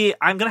think, Mikey,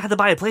 I'm gonna have to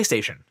buy a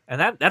PlayStation,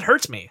 and that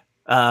hurts me.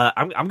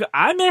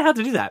 I may have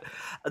to do that.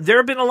 There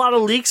have been a lot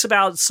of leaks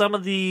about some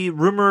of the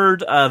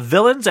rumored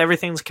villains.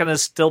 Everything's kind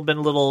of still been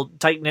a little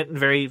tight knit and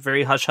very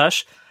very hush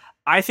hush.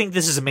 I think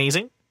this is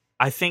amazing.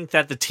 I think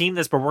that the team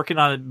that's been working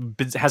on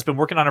it has been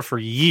working on it for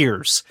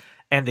years,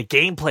 and the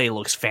gameplay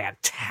looks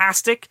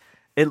fantastic.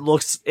 It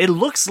looks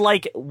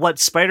like what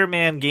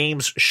Spider-Man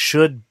games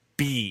should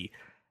be,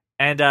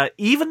 and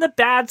even the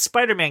bad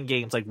Spider-Man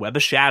games like Web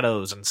of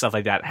Shadows and stuff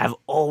like that have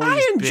always.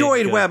 I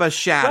enjoyed Web of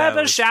Shadows.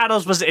 Web of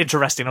Shadows was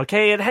interesting.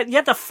 Okay, you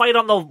had to fight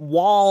on the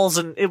walls,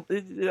 and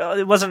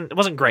it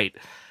wasn't great,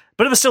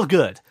 but it was still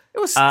good. It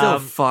was still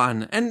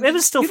fun, and it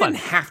was still fun. You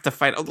didn't have to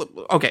fight.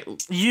 Okay,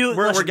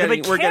 we're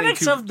getting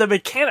the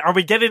mechanic. Are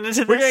we getting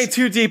into this? We're getting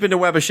too deep into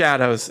Web of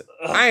Shadows.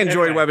 I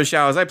enjoyed Web of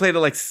Shadows. I played it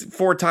like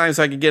 4 times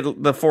so I could get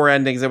the 4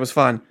 endings. It was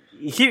fun.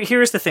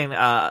 Here's the thing: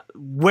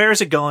 where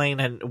is it going,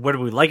 and where do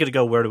we like it to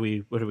go? Where do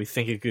we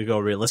think it could go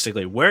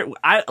realistically?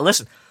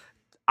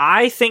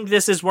 I think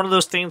this is one of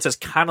those things that's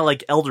kind of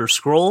like Elder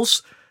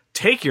Scrolls.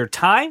 Take your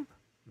time,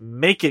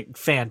 make it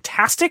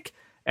fantastic.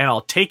 And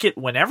I'll take it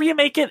whenever you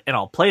make it, and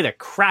I'll play the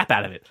crap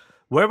out of it.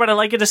 Where would I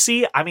like it to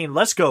see? I mean,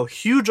 let's go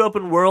huge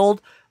open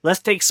world. Let's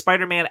take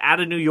Spider-Man out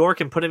of New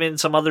York and put him in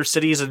some other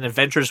cities and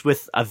adventures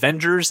with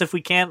Avengers if we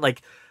can.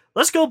 Like,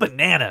 let's go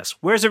bananas.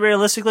 Where's it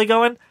realistically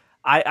going?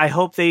 I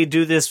hope they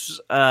do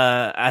this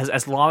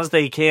as long as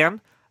they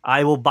can.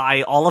 I will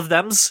buy all of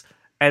them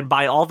and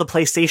buy all the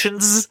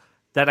PlayStations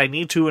that I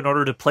need to in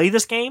order to play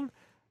this game.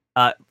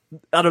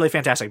 Utterly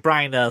fantastic.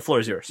 Brian, the floor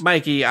is yours.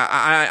 Mikey,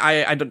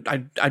 I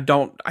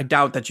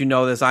doubt that you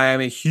know this. I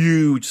am a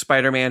huge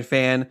Spider-Man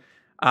fan.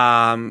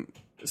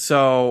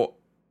 So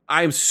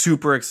I'm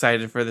super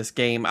excited for this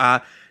game.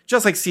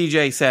 Just like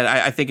CJ said,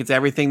 I think it's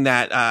everything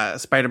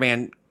that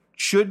Spider-Man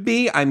should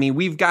be. I mean,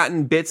 we've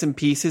gotten bits and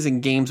pieces in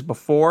games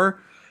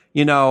before,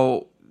 you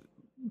know,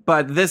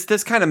 but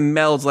this kind of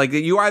melds. Like,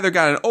 you either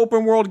got an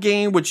open world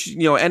game, which,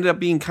 you know, ended up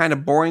being kind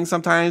of boring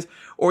sometimes,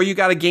 or you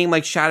got a game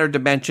like Shattered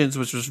Dimensions,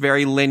 which was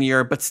very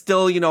linear, but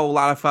still, you know, a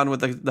lot of fun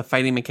with the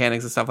fighting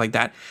mechanics and stuff like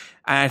that.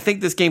 And I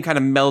think this game kind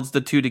of melds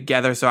the two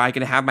together so I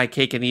can have my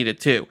cake and eat it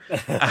too.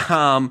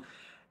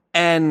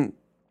 And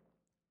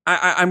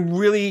I'm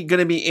really going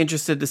to be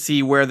interested to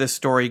see where this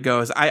story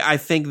goes. I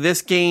think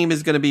this game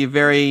is going to be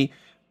very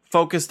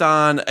focused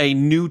on a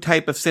new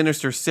type of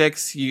Sinister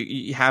Six.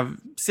 You have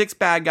 6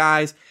 bad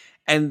guys,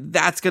 and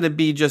that's going to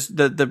be just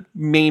the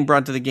main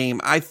brunt of the game.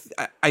 I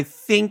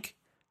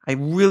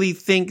really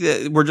think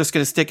that we're just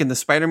going to stick in the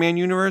Spider-Man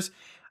universe.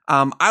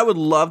 I would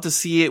love to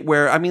see it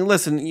where, I mean,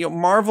 listen,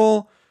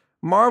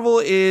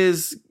 Marvel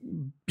is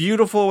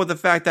beautiful with the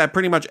fact that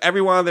pretty much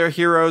every one of their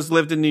heroes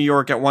lived in New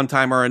York at one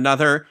time or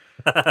another.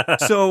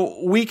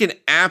 So we can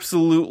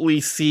absolutely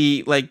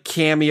see like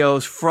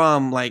cameos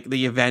from like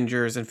the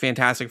Avengers and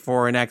Fantastic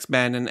Four and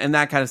X-Men and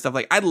that kind of stuff.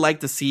 Like, I'd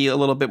like to see a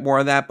little bit more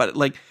of that, but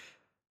like,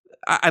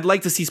 I'd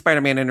like to see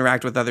Spider-Man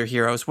interact with other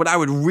heroes. What I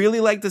would really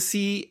like to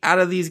see out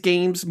of these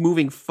games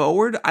moving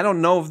forward, I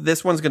don't know if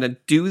this one's going to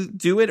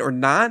do it or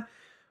not.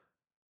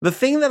 The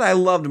thing that I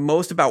loved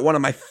most about one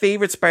of my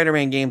favorite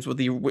Spider-Man games was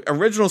the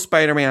original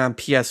Spider-Man on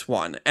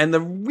PS1. And the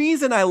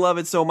reason I love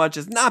it so much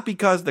is not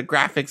because the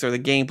graphics or the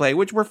gameplay,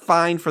 which were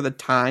fine for the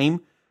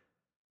time.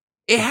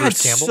 It had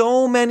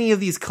so many of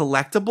these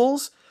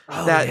collectibles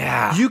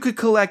that you could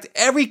collect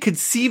every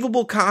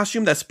conceivable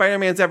costume that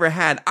Spider-Man's ever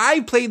had. I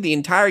played the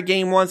entire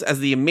game once as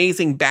the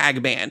Amazing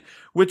Bagman,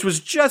 which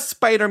was just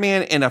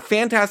Spider-Man in a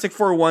Fantastic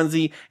Four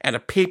onesie and a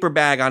paper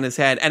bag on his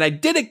head. And I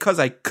did it because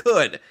I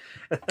could.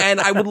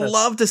 And I would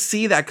love to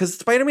see that because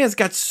Spider-Man's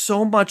got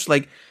so much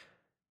like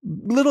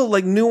little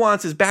like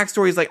nuances,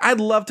 backstories. Like, I'd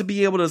love to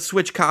be able to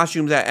switch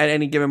costumes at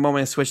any given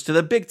moment and switch to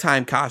the big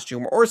time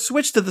costume or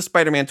switch to the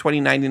Spider-Man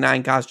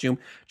 2099 costume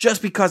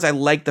just because I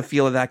like the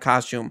feel of that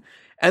costume.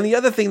 And the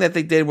other thing that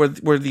they did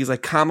were these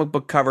like comic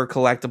book cover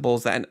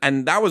collectibles.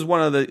 And that was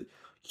one of the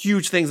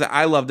huge things that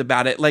I loved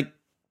about it. Like,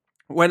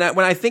 when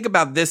I think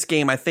about this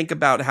game, I think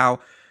about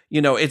how,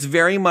 it's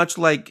very much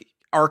like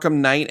Arkham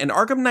Knight, and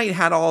Arkham Knight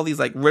had all these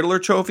like Riddler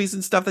trophies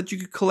and stuff that you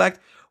could collect.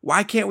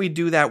 Why can't we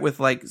do that with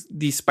like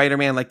these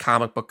Spider-Man like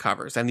comic book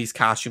covers and these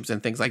costumes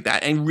and things like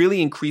that and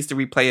really increase the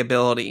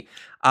replayability?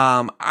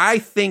 I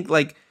think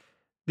like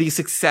the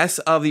success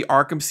of the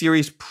Arkham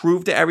series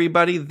proved to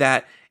everybody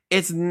that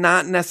it's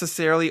not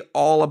necessarily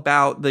all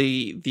about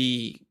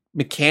the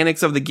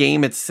mechanics of the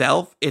game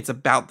itself. It's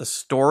about the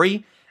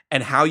story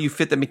and how you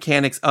fit the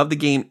mechanics of the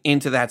game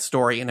into that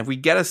story. And if we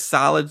get a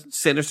solid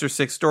Sinister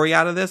Six story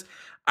out of this,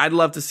 I'd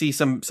love to see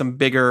some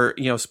bigger,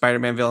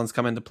 Spider-Man villains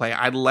come into play.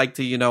 I'd like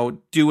to,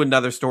 do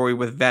another story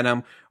with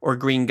Venom or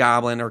Green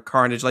Goblin or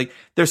Carnage. Like,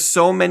 there's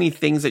so many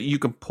things that you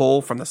can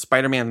pull from the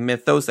Spider-Man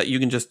mythos that you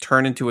can just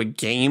turn into a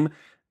game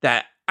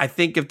that I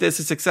think if this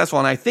is successful,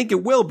 and I think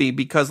it will be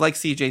because like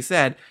CJ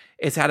said,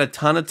 it's had a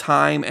ton of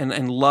time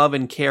and love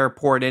and care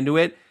poured into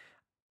it.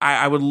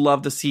 I would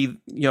love to see,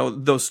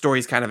 those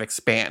stories kind of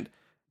expand.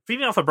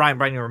 Feeding off of Brian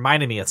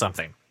reminded me of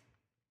something.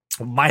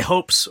 My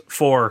hopes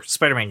for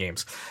Spider-Man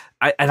games.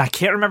 I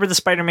can't remember the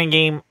Spider-Man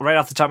game right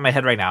off the top of my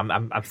head right now.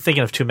 I'm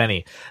thinking of too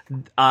many.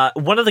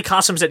 One of the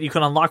costumes that you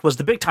could unlock was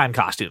the big time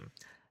costume.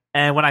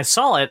 And when I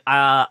saw it,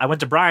 I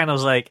went to Brian. I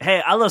was like,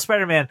 hey, I love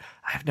Spider-Man.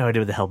 I have no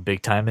idea what the hell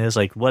big time is.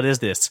 Like, what is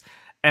this?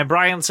 And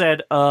Brian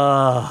said,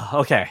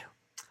 okay.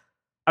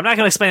 I'm not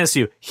going to explain this to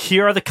you.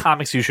 Here are the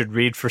comics you should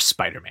read for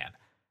Spider-Man.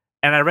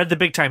 And I read the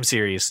big time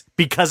series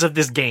because of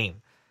this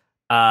game.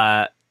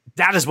 That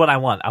is what I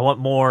want. I want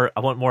more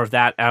of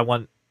that. I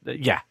want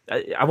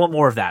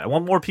more of that. I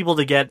want more people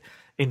to get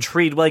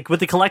intrigued. Like with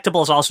the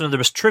collectibles, also there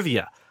was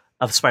trivia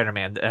of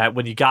Spider-Man.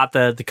 When you got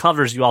the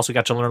covers, you also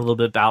got to learn a little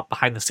bit about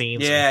behind the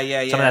scenes.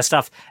 Some of that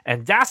stuff.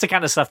 And that's the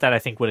kind of stuff that I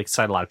think would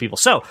excite a lot of people.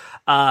 So,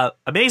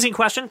 amazing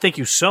question. Thank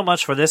you so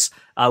much for this.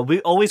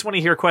 We always want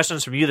to hear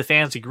questions from you, the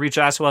fans. You can reach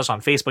out to us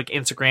on Facebook,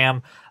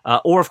 Instagram,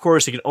 or of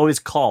course, you can always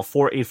call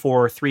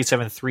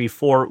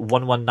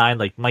 484-373-4119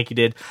 like Mikey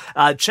did.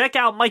 Check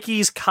out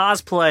Mikey's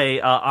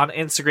cosplay on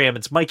Instagram.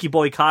 It's Mikey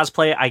Boy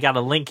Cosplay. I got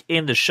a link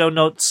in the show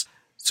notes.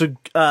 So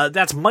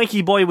that's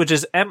Mikey Boy, which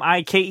is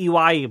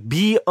MikeyBoi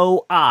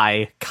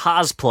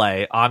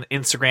Cosplay on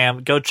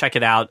Instagram. Go check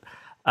it out.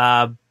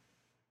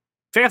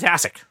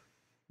 Fantastic.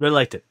 Really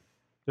liked it.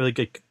 Really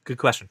good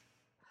question.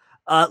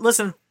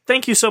 Listen,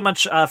 thank you so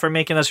much for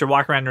making us your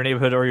walk around your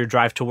neighborhood or your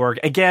drive to work.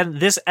 Again,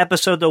 this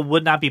episode, though,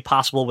 would not be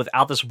possible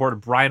without the support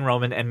of Brian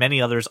Roman and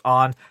many others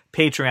on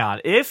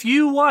Patreon. If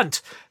you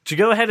want to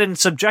go ahead and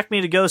subject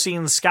me to go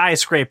seeing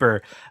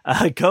Skyscraper,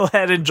 go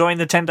ahead and join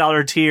the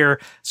 $10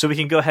 tier so we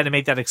can go ahead and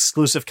make that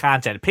exclusive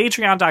content.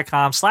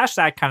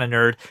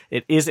 Patreon.com/thatkindofnerd.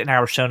 It is in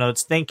our show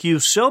notes. Thank you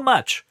so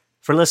much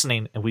for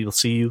listening, and we will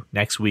see you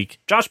next week.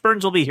 Josh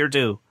Burns will be here,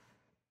 too.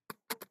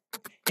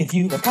 If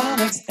you love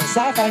comics and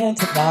sci-fi and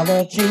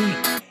technology,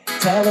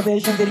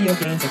 television, video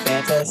games, and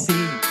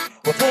fantasy,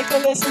 well, take a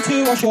listen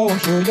to our show. I'm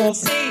sure you'll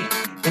see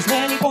there's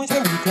many points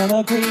where we can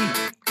agree.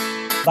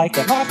 Like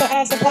that Martha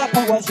as the plot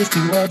point was just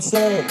too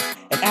absurd,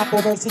 and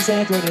Apple versus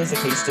Android is a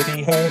case to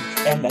be heard,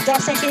 and that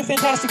Josh Trank's new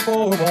Fantastic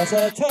Four was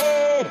a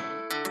turd.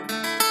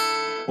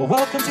 Well,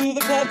 welcome to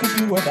the club, because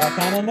you are that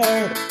kind of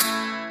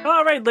nerd.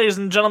 All right, ladies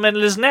and gentlemen,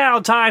 it is now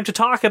time to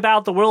talk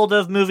about the world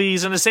of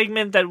movies in a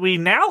segment that we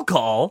now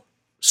call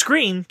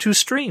Screen to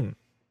Stream.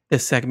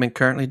 This segment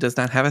currently does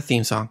not have a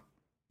theme song.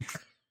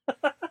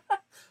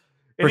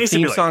 For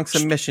theme song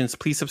submissions,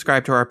 please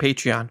subscribe to our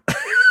Patreon.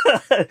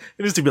 It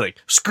needs to be like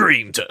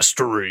screen to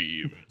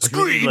stream.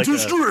 Like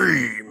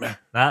stream.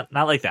 Not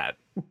like that.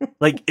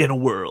 Like in a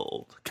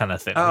world kind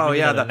of thing. Oh, Like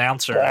yeah, an the-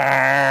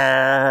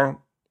 announcer.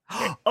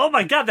 Oh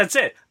my god, that's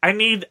it. I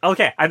know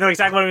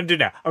exactly what I'm gonna do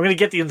now. I'm gonna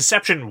get the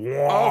Inception.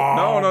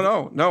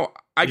 Oh, no.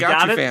 I You got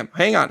got you, it? fam.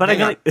 Hang on. But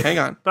Hang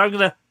on. But I'm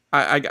gonna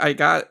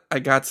I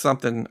got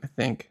something, I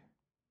think.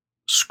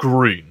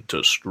 screen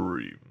to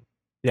stream.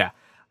 Yeah.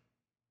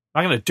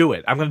 I'm gonna do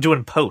it. I'm gonna do it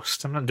in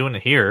post. I'm not doing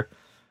it here.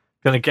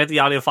 Gonna get the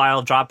audio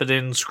file, drop it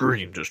in,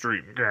 screen to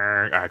stream.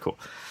 Alright, cool.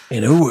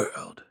 In a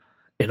world.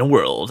 In a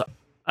world.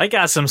 I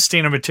got some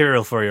standard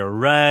material for you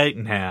right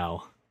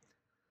now.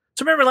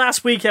 So remember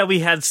last week how we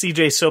had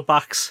CJ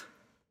Soapbox?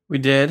 We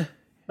did.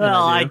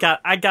 Well, And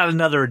I got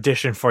another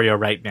edition for you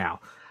right now.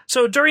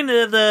 So during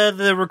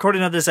the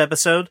recording of this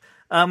episode,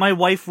 my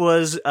wife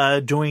was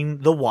doing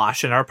the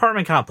wash in our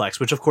apartment complex,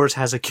 which of course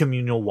has a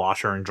communal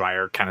washer and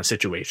dryer kind of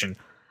situation.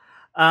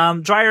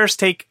 Dryers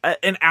take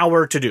an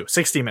hour to do,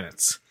 60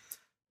 minutes.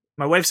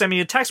 My wife sent me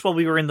a text while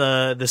we were in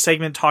the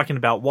segment talking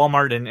about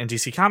Walmart and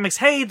DC Comics.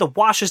 Hey, the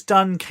wash is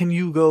done. Can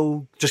you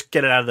go just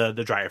get it out of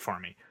the dryer for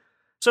me?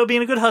 So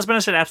being a good husband, I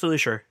said, absolutely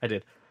sure. I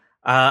did.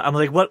 I'm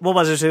like, what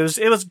was it?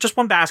 It was just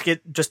one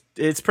basket.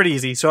 It's pretty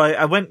easy. So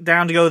I went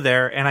down to go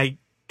there and I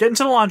get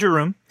into the laundry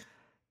room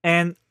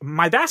and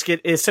my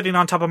basket is sitting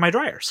on top of my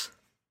dryers.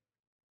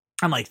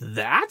 I'm like,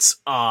 that's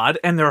odd.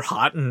 And they're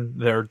hot and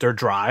they're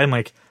dry. I'm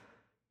like,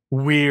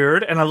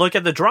 weird. And I look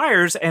at the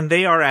dryers and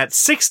they are at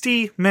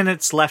 60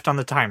 minutes left on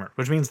the timer,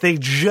 which means they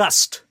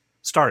just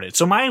started.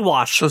 So my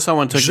wash. So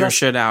someone took your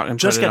shit out and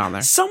put it on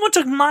there. Someone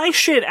took my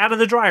shit out of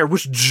the dryer,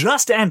 which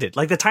just ended.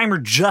 Like the timer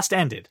just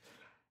ended.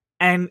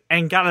 And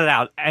got it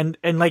out. And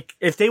like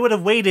if they would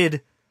have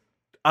waited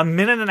a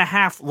minute and a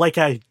half like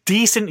a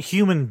decent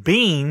human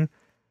being,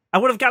 I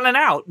would have gotten it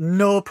out.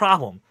 No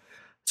problem.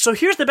 So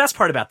here's the best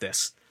part about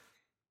this.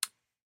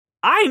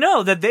 I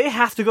know that they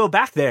have to go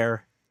back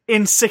there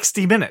in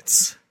 60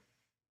 minutes.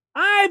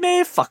 I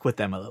may fuck with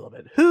them a little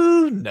bit.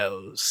 Who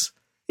knows?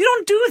 You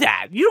don't do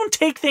that. You don't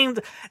take things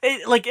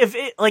like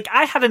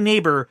I had a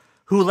neighbor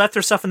who left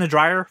their stuff in the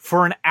dryer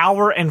for an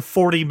hour and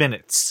 40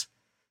 minutes.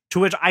 To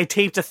which I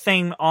taped a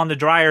thing on the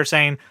dryer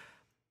saying,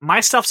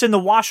 "My stuff's in the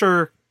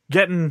washer,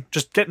 getting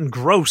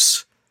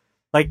gross.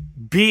 Like,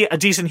 be a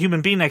decent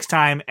human being next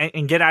time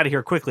and get out of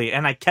here quickly."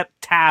 And I kept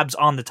tabs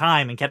on the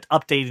time and kept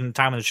updating the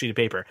time on the sheet of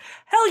paper.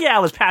 Hell yeah, I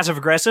was passive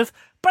aggressive,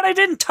 but I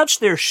didn't touch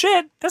their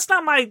shit. That's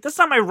not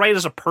my right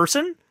as a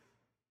person.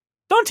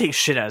 Don't take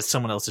shit out of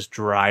someone else's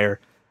dryer.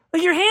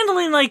 Like, you're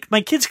handling, like,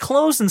 my kids'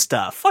 clothes and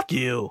stuff. Fuck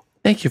you.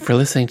 Thank you for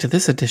listening to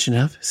this edition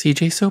of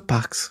CJ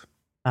Soapbox.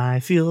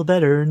 I feel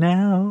better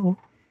now.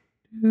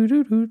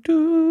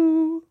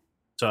 Do-do-do-do.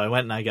 So I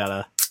went and I got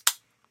a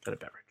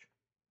beverage.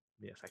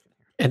 Yes, I can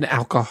hear. An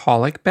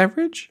alcoholic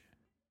beverage?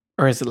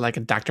 Or is it like a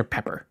Dr.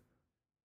 Pepper?